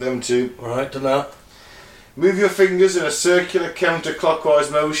 Yeah, them two. Alright, done that. Move your fingers in a circular counterclockwise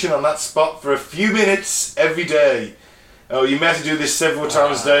motion on that spot for a few minutes every day. Oh, you may have to do this several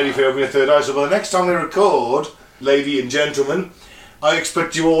times daily if you open your third eye. So by the next time we record, lady and gentlemen, I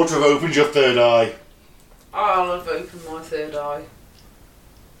expect you all to have opened your third eye. I'll have opened my third eye.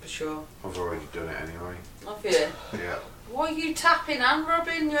 For sure. I've already done it anyway. Have you? Yeah. Why are you tapping and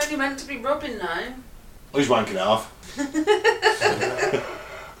rubbing? You're only meant to be rubbing now. He's wanking off.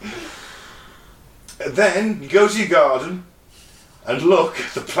 Then you go to your garden and look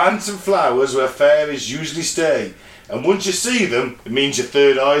at the plants and flowers where fairies usually stay. And once you see them, it means your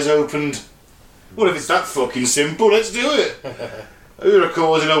third eye's opened. What if it's that fucking simple? Let's do it. We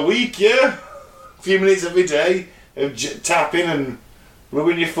record in a week, yeah? A few minutes every day of tapping and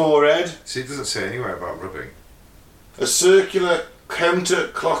rubbing your forehead. See, it doesn't say anywhere about rubbing, A circular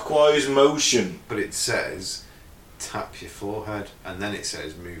counterclockwise motion. but it says tap your forehead, and then it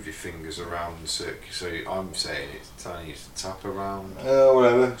says move your fingers around and circle. So I'm saying it's telling you to tap around. Oh,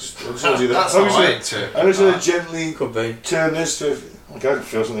 whatever. I'm just going to do that. That's I'm how just I gonna- interpret I'm just going to that. gently Could be. turn this to. I can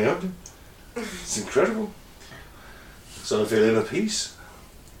feel something happening. It's incredible. So I feel inner peace.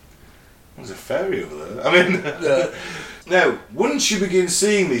 There's a fairy over there. I mean, now, once you begin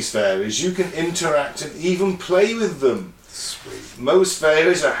seeing these fairies, you can interact and even play with them. Sweet. Most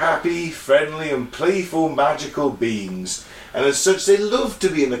fairies are happy, friendly, and playful magical beings, and as such, they love to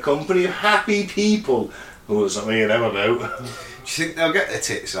be in the company of happy people. Oh, there's not me and them about. Do you think they'll get their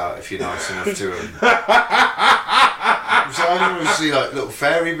tits out if you're nice enough to them? So I don't want to see like little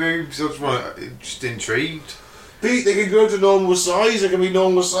fairy boobs. I just intrigued. Pete, they can grow to normal size. They can be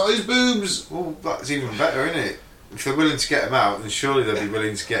normal size boobs. Well, that's even better, isn't it? If they're willing to get them out, then surely they'll be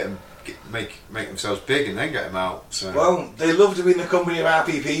willing to get them, make themselves big and then get them out. So. Well, they love to be in the company of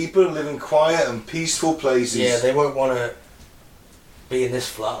happy people and live in quiet and peaceful places. Yeah, they won't want to be in this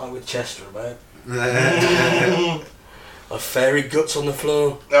flat like with Chester about. Like fairy guts on the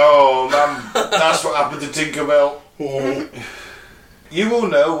floor. Oh man, that's what happened to Tinkerbell. You will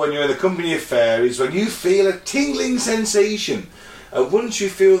know when you're in the company of fairies when you feel a tingling sensation. And once you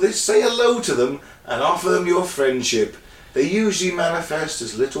feel this, say hello to them and offer them your friendship. They usually manifest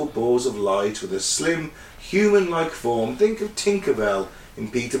as little balls of light with a slim, human-like form. Think of Tinkerbell in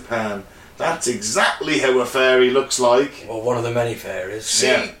Peter Pan. That's exactly how a fairy looks like. Well, one of the many fairies. See,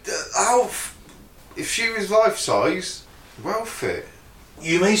 Yeah. if she was life size, well fit.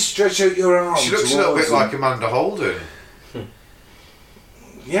 You may stretch out your arms. She looks a little towards bit them. like Amanda Holden.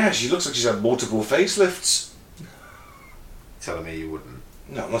 Yeah, she looks like she's had multiple facelifts. Telling me you wouldn't.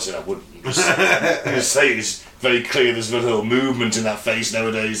 No, I'm not saying I wouldn't. I'm just saying it's very clear there's very little movement in that face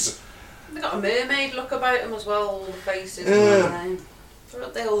nowadays. They've got a mermaid look about them as well, all the faces. Yeah.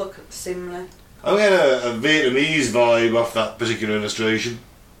 They all look similar. I'm getting a Vietnamese vibe off that particular illustration.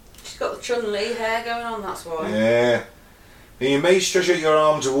 She's got the Chun-Li hair going on, that's why. Yeah. And you may stretch out your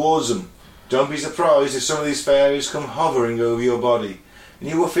arm towards them. Don't be surprised if some of these fairies come hovering over your body, and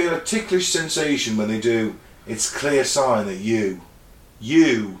you will feel a ticklish sensation when they do. It's a clear sign that you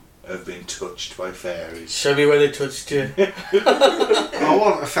have been touched by fairies. Show me where they touched you. I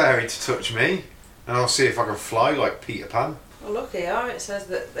want a fairy to touch me, and I'll see if I can fly like Peter Pan. Well, look here, it says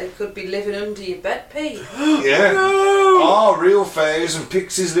that they could be living under your bed, Pete. Yeah. No! Are real fairies and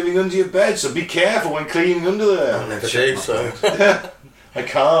pixies living under your bed, so be careful when cleaning under there. I'll never do so. I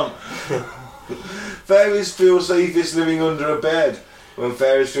can't. Fairies feel safest living under a bed. When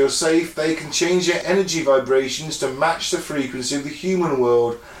fairies feel safe, they can change their energy vibrations to match the frequency of the human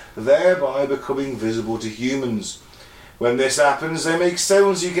world, thereby becoming visible to humans. When this happens, they make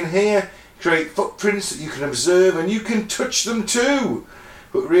sounds you can hear, create footprints that you can observe, and you can touch them too.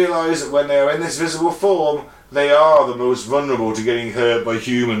 But realise that when they are in this visible form, they are the most vulnerable to getting hurt by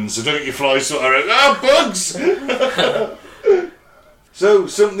humans. So don't you fly sort of bugs! So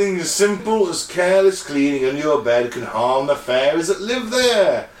something as simple as careless cleaning under your bed can harm the fairies that live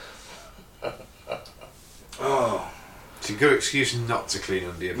there. Oh. It's a good excuse not to clean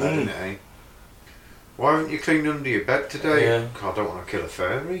under your bed, isn't it, eh? Why haven't you cleaned under your bed today? Yeah. I don't want to kill a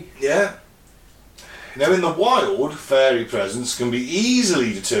fairy. Yeah. Now in the wild, fairy presence can be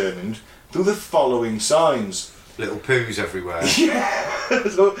easily determined through the following signs. Little poos everywhere. Yeah,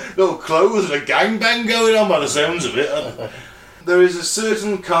 little clothes and a gangbang going on by the sounds of it. There is a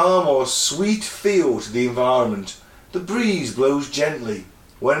certain calm or sweet feel to the environment. The breeze blows gently.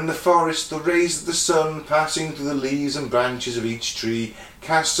 When in the forest, the rays of the sun passing through the leaves and branches of each tree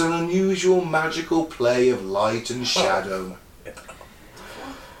cast an unusual magical play of light and shadow.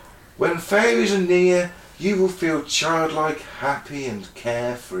 When fairies are near, you will feel childlike, happy and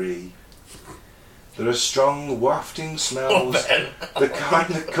carefree. There are strong wafting smells, the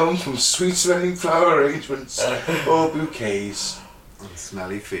kind that come from sweet-smelling flower arrangements or bouquets. And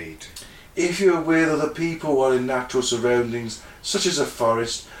smelly feet. If you are with other people while in natural surroundings, such as a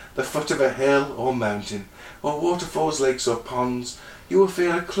forest, the foot of a hill or mountain, or waterfalls, lakes or ponds, you will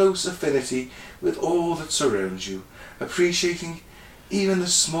feel a close affinity with all that surrounds you, appreciating even the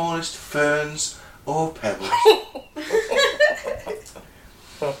smallest ferns or pebbles.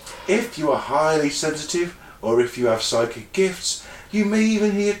 If you are highly sensitive, or if you have psychic gifts, you may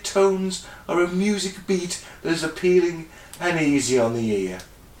even hear tones or a music beat that is appealing and easy on the ear.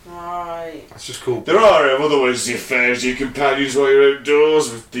 Right. That's just cool. There are other ways to see fairies, your companions while you're outdoors,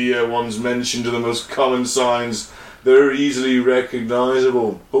 with the ones mentioned are the most common signs that are easily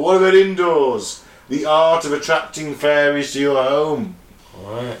recognisable. But what about indoors? The art of attracting fairies to your home.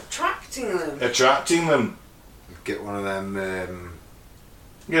 Right. Attracting them. Attracting them. Get one of them.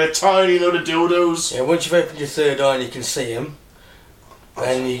 Get a tiny load of dildos. Yeah, once you've opened your third eye and you can see them,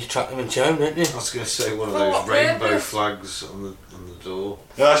 then you track them into home, don't you? I was going to say one of For those what rainbow purpose? flags on the door.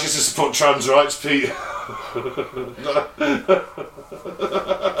 No, that's just to support trans rights, Pete. Looks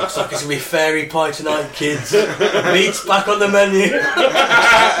like it's going to be fairy pie tonight, kids. Meat's back on the menu.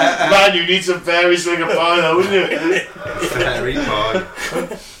 Man, you need some fairies to make a pie though, wouldn't you? Fairy pie.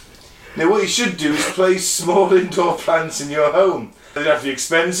 Now what you should do is place small indoor plants in your home. They don't have to be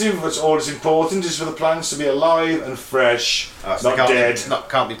expensive, but all that's important is for the plants to be alive and fresh, So not they dead.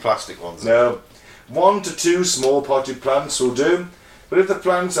 Can't be plastic ones. No. 1 to 2 small potted plants will do, but if the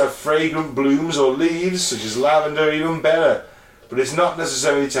plants have fragrant blooms or leaves, such as lavender, even better. But it's not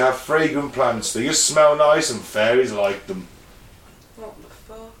necessary to have fragrant plants, they just smell nice and fairies like them. What the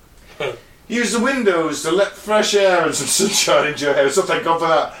fuck? Use the windows to let fresh air and some sunshine into your house. Oh, thank God for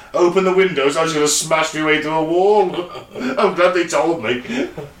that. Open the windows, I was going to smash my way through a wall. I'm glad they told me.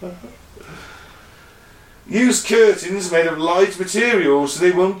 Use curtains made of light materials so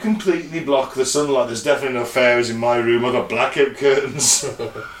they won't completely block the sunlight. There's definitely no fairies in my room. I've got blackout curtains.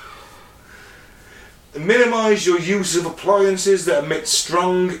 Minimise your use of appliances that emit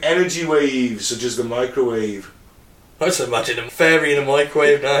strong energy waves, such as the microwave. I just imagine a fairy in a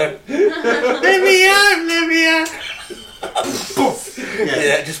microwave now. Let me out. Poof!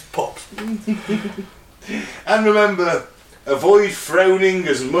 Yeah, it just pops. And remember, avoid frowning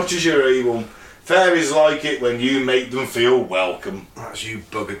as much as you're able. Fairies like it when you make them feel welcome. That's you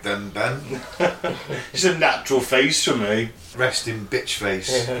buggered them, Ben. It's a natural face for me. Rest in bitch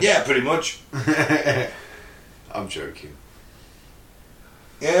face. Yeah, pretty much. I'm joking.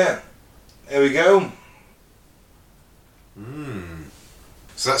 Yeah. There we go.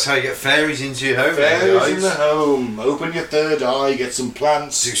 So that's how you get fairies into your home, Fairies guys. in the home. Open your third eye, get some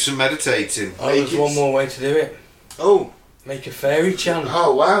plants. Do some meditating. Oh, there's one more way to do it. Oh. Make a fairy chant.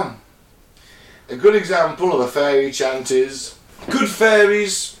 Oh, wow. A good example of a fairy chant is Good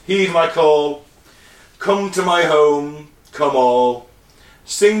fairies, heed my call. Come to my home, come all.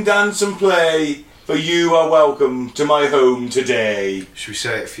 Sing, dance and play, for you are welcome to my home today. Should we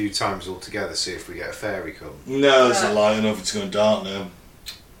say it a few times all together, see if we get a fairy come? No, it's not light enough, it's going dark now.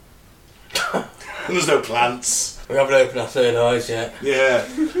 There's no plants. We haven't opened our third eyes yet. Yeah.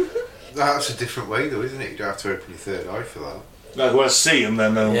 That's a different way though, isn't it? You don't have to open your third eye for that. Like, I want to see them,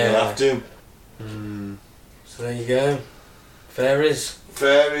 then we'll have to. So there you go. Fairies.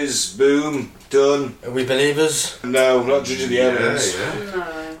 Fairies, boom, done. Are we believers? No, not judging the evidence. Yeah.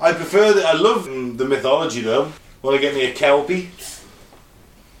 No. I prefer I love the mythology though. Want to get me a kelpie?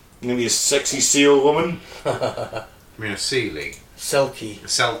 I'm going to be a sexy seal woman. I mean a sealy. Selkie. A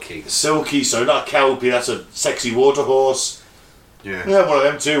selkie. Silky, so not a kelpie, that's a sexy water horse. Yeah. Yeah, one of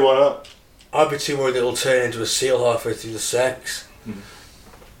them too, why not? I'd be too worried it'll turn into a seal halfway through the sex.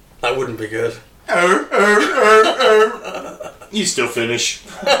 That wouldn't be good. You still finish.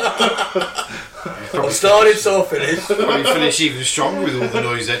 I started, so I'll finish. Probably finish even stronger with all the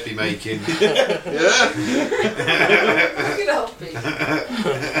noise they'd be making. Yeah. Good help me.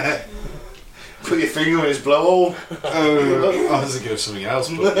 Put your finger in his blowhole. Oh, I was thinking of something else,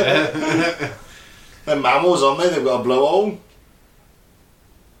 but yeah. They're mammals, aren't they? They've got a blowhole.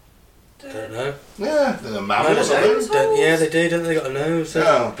 Don't know. Yeah, they're No, mammals, they aren't they? don't. Yeah, they do. Don't they got a nose?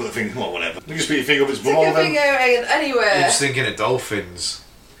 Oh, put the finger, well, whatever. You just put your finger up its Stick blowhole your then. finger anywhere. You're just thinking of dolphins.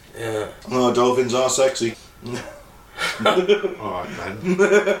 Yeah. No, dolphins are sexy. Alright then.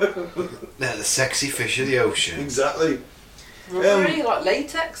 They're the sexy fish of the ocean. Exactly. Really, like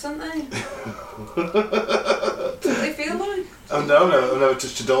latex, aren't they? What do they feel like? Oh no, I've never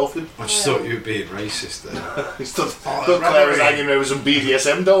touched a dolphin. I just thought you were being racist then. He's thought Oh, Claire was rubbery. hanging over some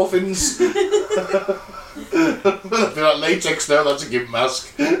BDSM dolphins. I feel like latex now, that's a gimp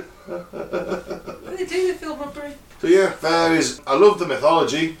mask. What do they do? They feel rubbery. So yeah, fairies. I love the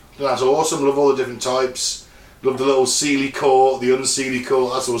mythology. That's awesome. Love all the different types. Love the little sealy court, the unsealy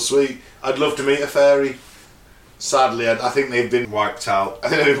court. That's all sweet. I'd love to meet a fairy. Sadly, I think they've been Wiped out. I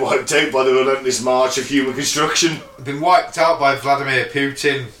think they've been wiped out by the relentless march of human construction. Been wiped out by Vladimir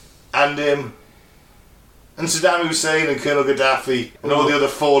Putin. And Saddam Hussein and Colonel Gaddafi and all the other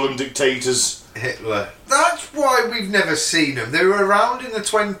fallen dictators. Hitler. That's why we've never seen them. They were around in the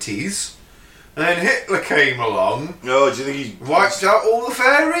 20s, and then Hitler came along, Oh, do you think he wiped out all the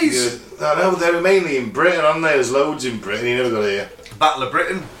fairies. Yeah. I know, they were mainly in Britain, aren't they? There's loads in Britain. He never got here. Battle of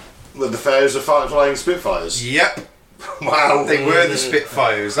Britain. Well, the fairies are flying Spitfires. Yep. Wow. They were the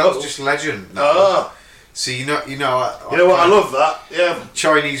Spitfires. That was just legend. Ah, So you know you know what? I love that. Yeah.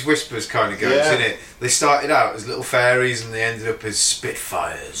 Chinese whispers kind of goes, Yeah. innit? They started out as little fairies and they ended up as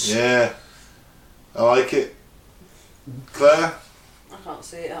Spitfires. Yeah. I like it. Claire, I can't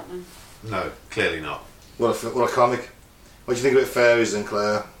see it happening. No, clearly not. what a comic. What do you think about fairies then,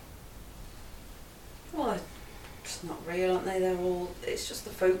 Claire? Well, they're just not real, aren't they? They're all. It's just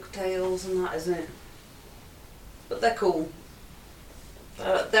the folk tales and that, isn't it? But they're cool.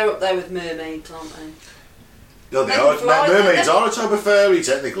 They're up there with mermaids, aren't they? No, they They are. can fly, Mermaids don't are a type of fairy,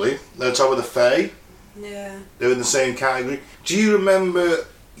 technically. They're a type of the fae. Yeah. They're in the same category. Do you remember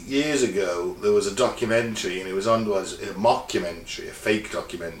years ago there was a documentary and it was a mockumentary, a fake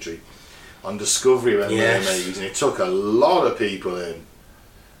documentary on Discovery about Yes. mermaids, and it took a lot of people in.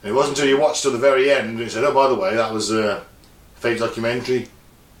 And it wasn't until you watched to the very end and it said, oh, by the way, that was a fake documentary.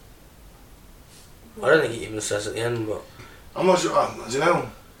 I don't think it even says at the end, but I'm not sure. I don't know.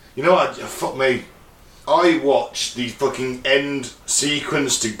 You know what? Fuck me. I watched the fucking end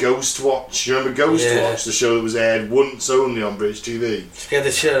sequence to Ghost Watch. You remember Ghost Yeah. Watch, the show that was aired once only on British TV? scared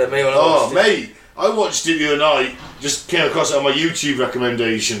the shit out of me when I Oh, watched it. mate, I watched it the other night. Just came across it on my YouTube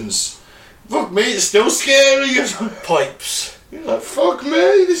recommendations. Fuck me, it's still scary. Pipes. You're like, fuck me,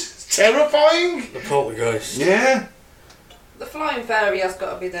 this is terrifying. The poltergeist. Yeah. The flying fairy has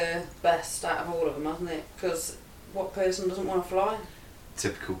got to be the best out of all of them, hasn't it? Because what person doesn't want to fly?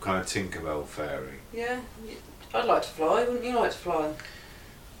 Typical kind of Tinkerbell fairy. Yeah. I'd like to fly, wouldn't you like to fly?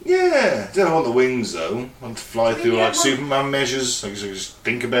 Yeah. Don't want the wings though. I want to fly through Yeah, like well- Superman measures. I just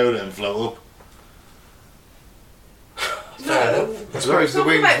think about it and float up. Fair No. enough. I suppose the Talking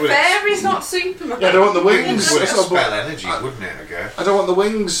wings about would fairies, not Superman. Yeah, I don't want the wings. would That's not expel bu- energy, wouldn't it, I guess? I don't want the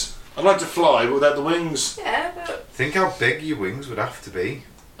wings. I'd like to fly, but without the wings. Yeah, but Think how big your wings would have to be.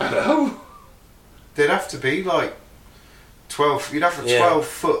 I know. They'd have to be like 12. You'd have a Yeah.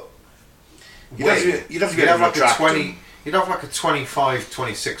 12-foot. You'd have to get You'd have a like a tractor. 20. You'd have like a 25,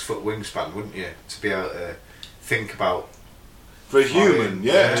 26-foot wingspan, wouldn't you, to be able to think about? For a human,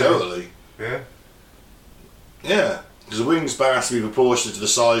 yeah, Yeah. totally. Yeah. Yeah. Because the wingspan has to be proportionate to the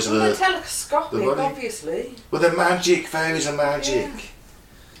size of Well, they're the... telescopic, the body. obviously. Well, they're magic. Fairies are magic. Yeah.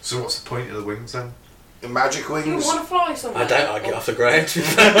 So what's the point of the wings then? The magic You wings. want to fly somewhere? I doubt I'd get off the ground.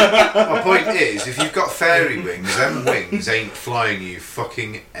 My point is, if you've got fairy wings, them wings ain't flying you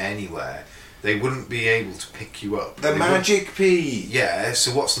fucking anywhere. They wouldn't be able to pick you up. They're They magic, Pete. Yeah,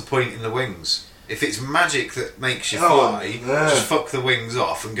 so what's the point in the wings? If it's magic that makes you Oh, fly, yeah. just fuck the wings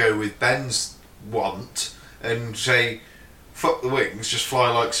off and go with Ben's want and say, fuck the wings, just fly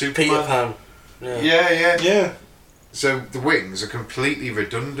like Superman. Peter Pan. Yeah. Yeah. So the wings are completely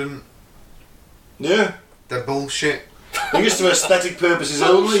redundant. Yeah. They're bullshit. They're just for aesthetic purposes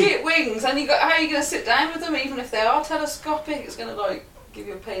only. Bullshit wings, and how are you going to sit down with them? Even if they are telescopic, it's going to like give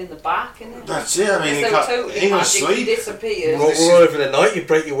you a pain in the back, isn't it? That's it. I mean, you If they were can't. totally You ain't gonna magically sleep. disappeared. Roll over the night, you'd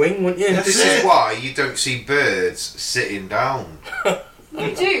break your wing, wouldn't you? That's This it. is why you don't see birds sitting down.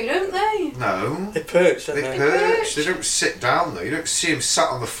 They do, don't they? No. They perch, don't They they? perch. They don't sit down though. You don't see them sat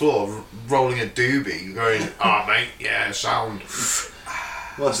on the floor rolling a doobie going, "Ah, mate, yeah, sound."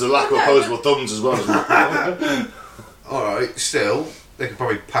 Well, it's the lack of opposable thumbs as well. Isn't it? Alright, still, they could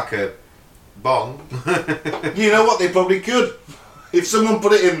probably pack a bong. You know what? They probably could. If someone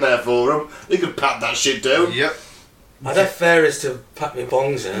put it in there for them, they could pat that shit down. Yep. I'd have fairies to pack my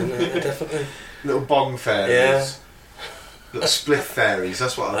bongs in, definitely. Little bong fairies. Yeah. Little spliff fairies,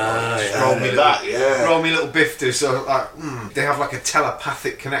 that's what I Ah, like. Just yeah. roll me That, little, yeah. roll me little bifters, so like, they have like a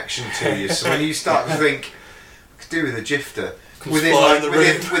telepathic connection to you. So when you start to think, I could do with a gifter. Within, fly like, in the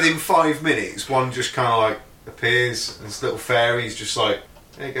room. within 5 minutes, one just kind of like appears, and this little fairy's just like,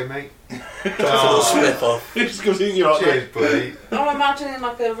 there you go, mate. Drop a little slip off. It just comes in your eye. Cheers, buddy. I'm imagining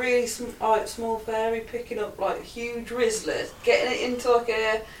like a really small fairy picking up like huge rizzlers, getting it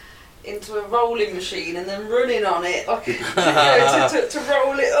into a rolling machine and then running on it like to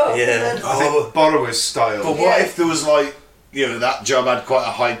roll it up. Yeah. And then, I think borrower's style. But what if there was like, you know, that job had quite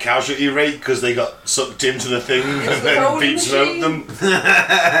a high casualty rate because they got sucked into the thing and the then rolling beat smoked machine. them?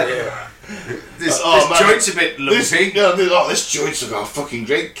 Yeah. This Oh, man. joint's a bit This, lumpy. this joint's got fucking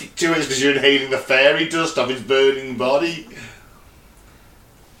great kick to it because you're inhaling the fairy dust off his burning body.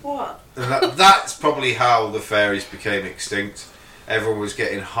 what? And that's probably how the fairies became extinct. Everyone was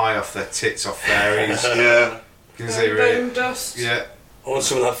getting high off their tits off fairies. Yeah. Because they were... Bone dust. Yeah, I want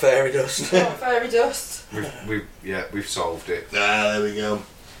some of that fairy dust. What fairy dust? we've solved it. Ah, there we go.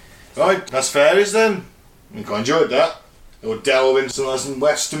 Right, that's fairies then. I quite enjoyed that. We'll delve into some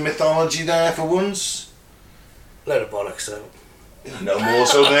Western mythology there for once. Load of bollocks though. No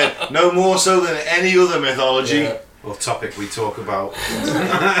more so than any other mythology. Yeah. Or topic we talk about.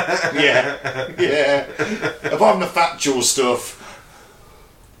 Yeah. Apart from the factual stuff.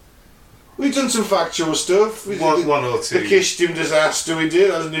 We've done some factual stuff. We did One or two. The Kishtim disaster we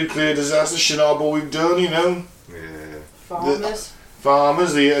did, that's a nuclear disaster, Chernobyl we've done, you know. Yeah. Farmers.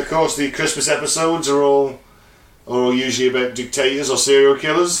 Farmers, of course the Christmas episodes are all usually about dictators or serial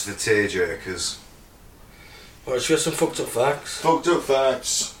killers. The tearjerkers. Alright, should we have some fucked up facts? Fucked up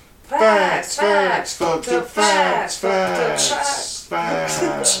facts. Facts. Fucked up facts. Facts.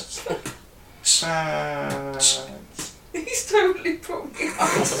 Facts. He's totally put me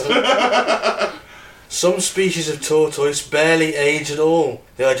off. Some species of tortoise barely age at all.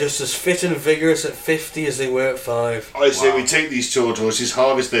 They are just as fit and vigorous at 50 as they were at 5. I say Wow. we take these tortoises,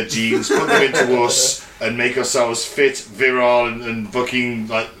 harvest their genes, put them into us, and make ourselves fit, virile, and fucking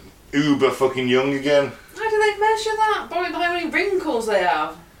like uber fucking young again. How do they measure that? By how many wrinkles they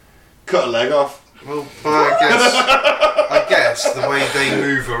have? Cut a leg off. Well, but I guess the way they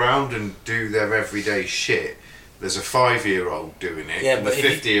move around and do their everyday shit, there's a 5-year-old doing it, Yeah, and the but if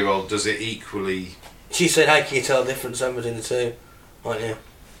you- 50-year-old does it equally. She said, how can you tell the difference between the two? Aren't you?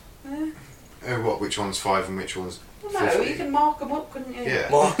 Oh, what? Which one's 5 and which one's Well, no, 50? you can mark them up, couldn't you? Yeah.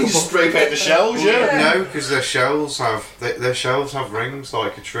 Mark You just spray paint the shells, yeah. No, because their shells have rings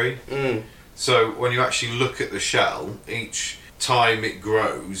like a tree. Mm. So when you actually look at the shell, each time it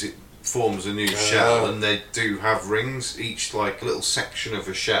grows, it forms a new shell, and they do have rings. Each like little section of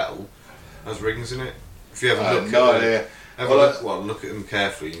a shell has rings in it. If you ever I look have no at them, idea. ever Well, look at them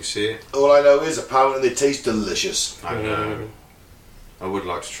carefully, you see it. All I know is apparently they taste delicious. I know. I would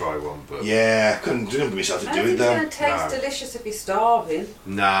like to try one, but Yeah, couldn't bring myself to I do don't it think it's though. going to taste No. delicious if you're starving.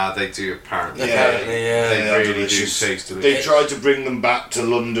 nah, they do apparently. Yeah. Apparently, yeah. They are really delicious. do taste They delicious. tried to bring them back to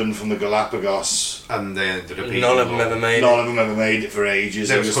London from the Galapagos. And they ended up eating None of them all. ever made None it. of them ever made it for ages.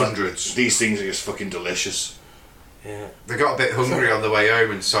 There They was just like, hundreds. these things are just fucking delicious. Yeah. They got a bit hungry on the way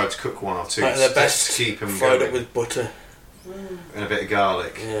home and decided to cook one or two Like their to best keep them fried going. up with butter. And a bit of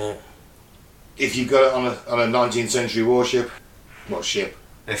garlic. Yeah. If you got it on a 19th century warship, what ship?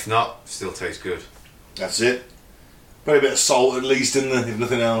 If not, still tastes good. That's it. Probably a bit of salt at least in there, if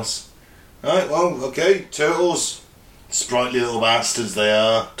nothing else. Right, well, okay. Turtles. Sprightly little bastards they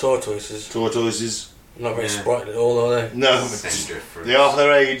are. Tortoises. Not very sprightly at all, are they? No. They are for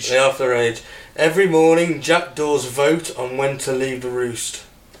their age. They are for their age. Every morning, jackdaws vote on when to leave the roost.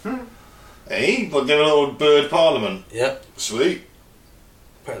 Hey, but they're a little bird parliament. Yep. Sweet.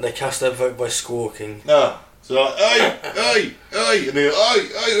 Apparently they cast their vote by squawking. No. So like, hey, and they go, we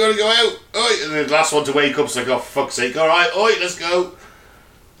gotta go out, and the last one to wake up's like, oh, for fuck's sake, alright, let's go.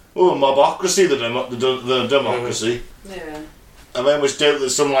 Oh, mobocracy, the democracy. Yeah. And then much doubt that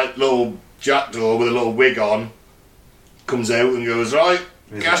some like little jackdaw with a little wig on comes out and goes, right,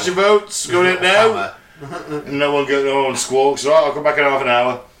 cast your votes, go in now. And no one squawks, right, I'll come back in half an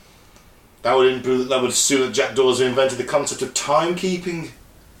hour. That would assume that jackdaws have invented the concept of timekeeping.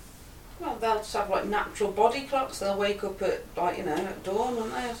 Well, they'll just have like natural body clocks. They'll wake up at at dawn,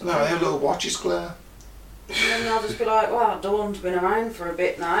 won't they? No, they have little watches, Claire. And then they'll just be like, well, dawn's been around for a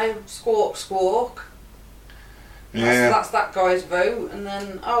bit now. Squawk, squawk. Yeah. That's that guy's vote, and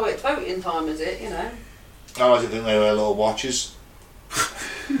then it's voting time, is it? Oh, I didn't think they wear little watches.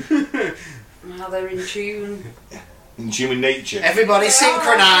 And how they're in tune. In human nature. Everybody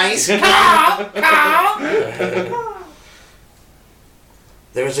synchronise.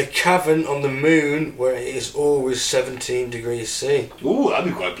 There is a cavern on the moon where it is always 17 degrees C. Ooh, that'd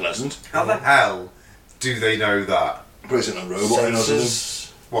be quite pleasant. How the hell do they know that? Present a robot in or something.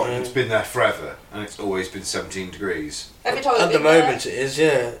 Sensors. What, it's been there forever and it's always been 17 degrees? Every time At the moment it is,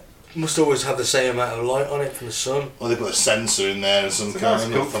 yeah. It must always have the same amount of light on it from the sun. Or they put a sensor in there of some So kind that's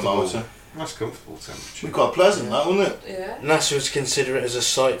of comfortable. thermometer. Nice comfortable temperature. It'd be quite pleasant, that, wouldn't it? Yeah. NASA would consider it as a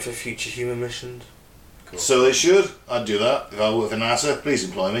site for future human missions. Cool. So they should. I'd do that. If I worked for NASA, please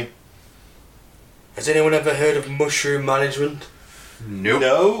employ me. Has anyone ever heard of mushroom management?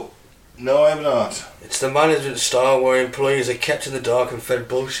 Nope. No, I have not. It's the management style where employees are kept in the dark and fed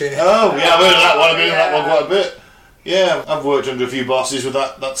bullshit. Oh, yeah, I've heard of that one. I've heard of that one quite a bit. Yeah, I've worked under a few bosses with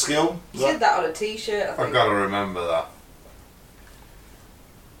that skill. You did that on a t-shirt, I think. I've got to remember that.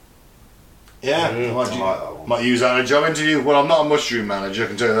 Yeah, Mm, I I like that one. might use that in a job interview. Well, I'm not a mushroom manager, I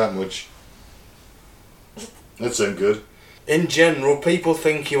can tell you that much. That sounds good. In general, people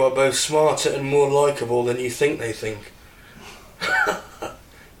think you are both smarter and more likeable than you think they think.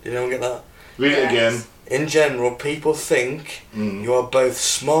 Did anyone get that? Read it Yes. again. In general, people think you are both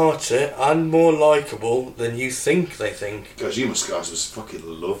smarter and more likeable than you think they think. Guys, you must fucking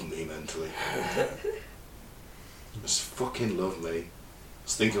love me mentally. You must fucking love me.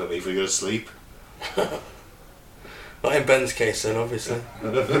 Just thinking of me before you go to sleep. Not in Ben's case then, obviously.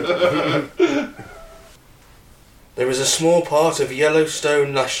 There is a small part of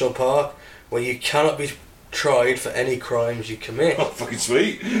Yellowstone National Park where you cannot be tried for any crimes you commit. Oh, fucking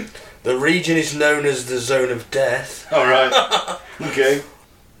sweet. The region is known as the Zone of Death, Alright. Okay.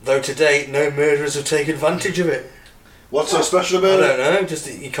 though to date no murderers have taken advantage of it. What's so special I about don't it? know, just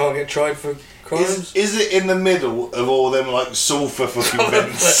that you can't get tried for crimes. Is it in the middle of all them like sulphur fucking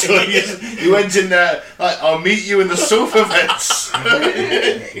vents? Like, you went in there, like, I'll meet you in the sulphur vents.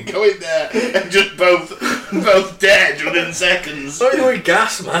 Go in there and just both dead within seconds. So you're wearing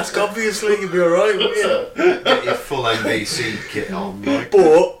gas mask, obviously you'd be alright, wouldn't you? Get your full NBC kit on, like.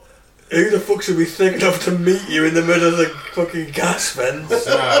 But who the fuck should be thick enough to meet you in the middle of the fucking gas vents?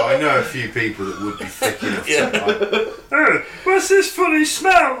 No, I know a few people that would be thick enough Yeah. to like, what's this funny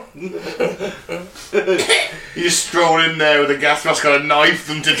smell? You just stroll in there with a gas mask on and knife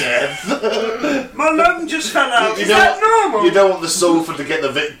them to death. My lung just fell out. You Is don't that want- normal? You don't want the sulphur to get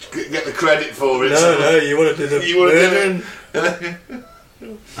the credit for it. No, you want to do the You wanna do murdering.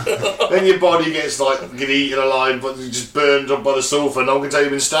 Then your body gets like get eaten alive, but you just burned up by the sulphur. No one can tell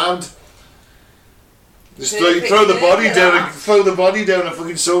you've been stabbed. Just throw the body down a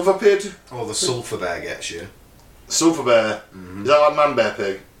fucking sulphur pit. Or the sulphur bear gets you. Sulphur bear. Is that like man bear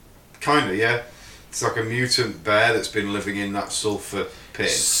pig? Kinda, yeah. It's like a mutant bear that's been living in that sulphur pit.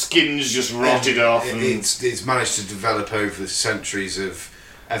 Skin's just rotted off. And It's managed to develop over the centuries of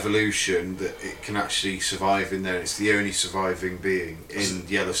evolution that it can actually survive in there. It's the only surviving being in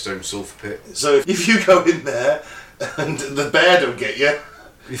Yellowstone sulphur pit. so if you go in there and the bear don't get you,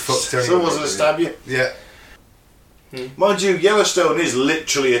 You fucked anyway, someone's gonna stab you. Yeah. Mind you, Yellowstone is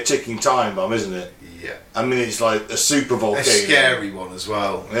literally a ticking time bomb, isn't it? Yeah. I mean, it's like a super volcano. A scary one as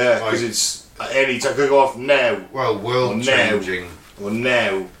well. Yeah, Like, because it's at any time could go off now. well, world now. changing. Well,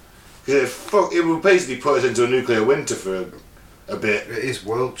 now. Because it will basically put us into a nuclear winter for a bit. It is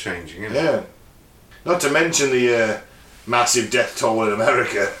world changing, isn't it? Yeah. Not to mention the massive death toll in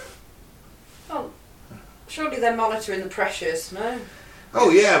America. Oh, surely they're monitoring the pressures, no? Oh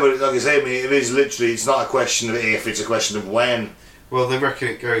yeah, but like I say, I mean, it is literally, it's not a question of if, it's a question of when. Well, they reckon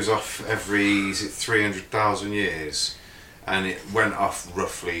it goes off every, is it 300,000 years? And it went off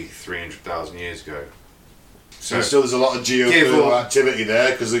roughly 300,000 years ago. So still there's a lot of geothermal activity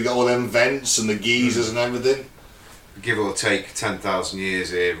there because they've got all them vents and the geysers and everything. Give or take 10,000 years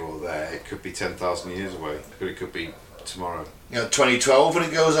here or there, it could be 10,000 years away, but it could be tomorrow. You know, 2012 when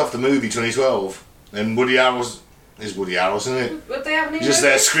it goes off, the movie 2012, and Woody Harrelson, is Woody Harrelson, isn't it? Would they have any He's just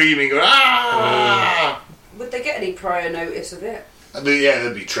there screaming, going, ah! Would they get any prior notice of it? Yeah,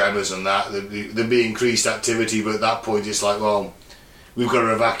 there'd be tremors and that, there'd be increased activity, but at that point it's like, well, we've got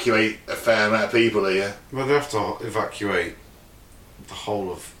to evacuate a fair amount of people here. Well, they have to evacuate the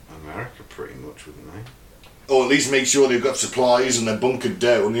whole of America pretty much, wouldn't they? Or at least make sure they've got supplies and they're bunkered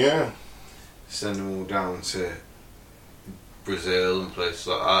down, yeah. Send them all down to Brazil and places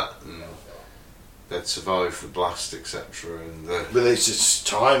like that, and they'd survive the blast, etc. But it's just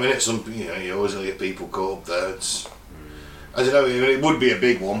time, innit? You always get people caught up there. I don't know, it would be a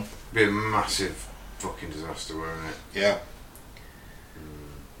big one. It'd be a massive fucking disaster, wouldn't it? Yeah.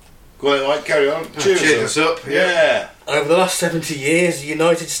 Go on, Mike, carry on. Cheers us up. Yeah. Over the last 70 years, the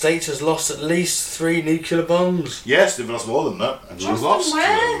United States has lost at least 3 nuclear bombs. Yes, they've lost more than that. Actually. Lost them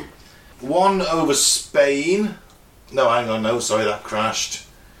where? One over Spain. No, hang on, no, sorry, that crashed.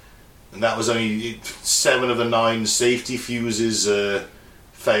 And that was only 7 of the 9 safety fuses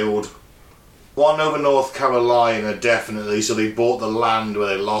failed. One over North Carolina, definitely, so they bought the land where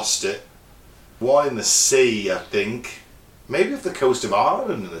they lost it. One in the sea, I think. Maybe off the coast of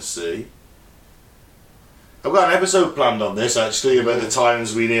Ireland in the sea. I've got an episode planned on this, actually, about the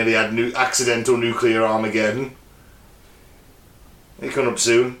times we nearly had accidental nuclear Armageddon. It's coming up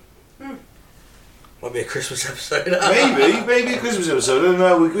soon. Might be a Christmas episode. maybe a Christmas episode. I don't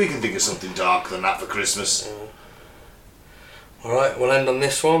know, we can think of something darker than that for Christmas. Alright, we'll end on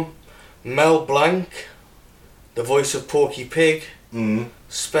this one. Mel Blanc, the voice of Porky Pig,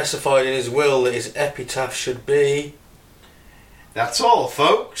 specified in his will that his epitaph should be... That's all,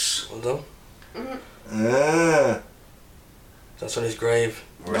 folks. Well done. That's on his grave.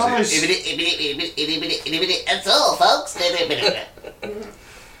 Or is it? That's all, folks.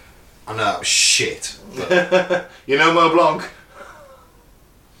 I know that was shit. You know Mel Blanc?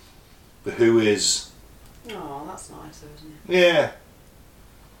 But who is? Oh, that's nice, though, isn't it? Yeah.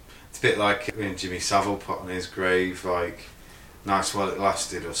 It's a bit like when Jimmy Savile put on his grave, like, nice while it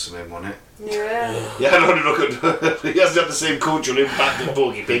lasted or something, wasn't it? Yeah. Yeah, no, look at he hasn't had the same cultural impact that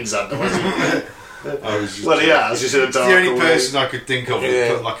Porky Pig's had, though, has he? Well, he has, just in a It's the darker only way. person I could think of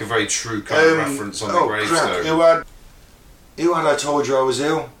who put like a very true kind of reference on the gravestone. Crap. Who had I Told You I Was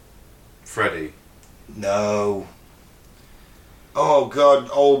Ill? Freddie. No. Oh, God,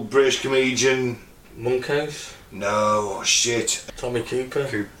 old British comedian. Monkhouse? No, shit. Tommy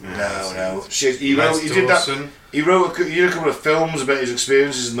Cooper? No. Shit, he Les did that. Dawson. He wrote a couple of films about his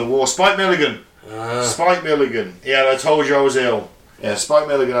experiences in the war. Spike Milligan. Spike Milligan. He had I Told You I Was Ill. Yeah, Spike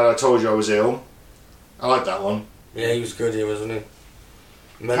Milligan had I Told You I Was Ill. I like that one. Yeah, he was good here, wasn't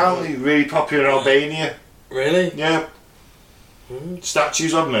he? Apparently really popular in Albania. Really? Yeah.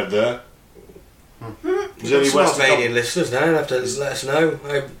 Statues of him out there. There's only Some Western Albanian listeners now have to let us know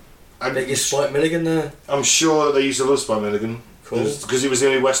how big is Spike Milligan there. I'm sure that they used to love Spike Milligan. Cool. Because it was the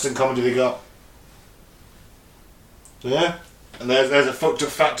only Western comedy they got. So yeah. And there's a fucked up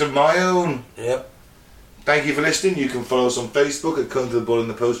fact of my own. Yep. Thank you for listening. You can follow us on Facebook at Cutting to the Bull in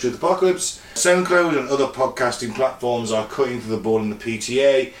the Post Truth Apocalypse. SoundCloud and other podcasting platforms are Cutting to the Bull in the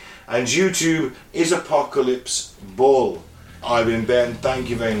PTA. And YouTube is Apocalypse Bull. I've been Ben.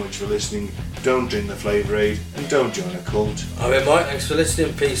 Thank you very much for listening. Don't drink the Flavour Aid and don't join a cult. I've been Mike. Thanks for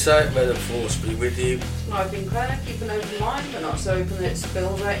listening. Peace out. May the force be with you. I've been Claire. Keep an open mind, but not so open that it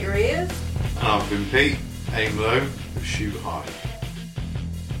spills out your ears. And I've been Pete. Aim low, shoot high.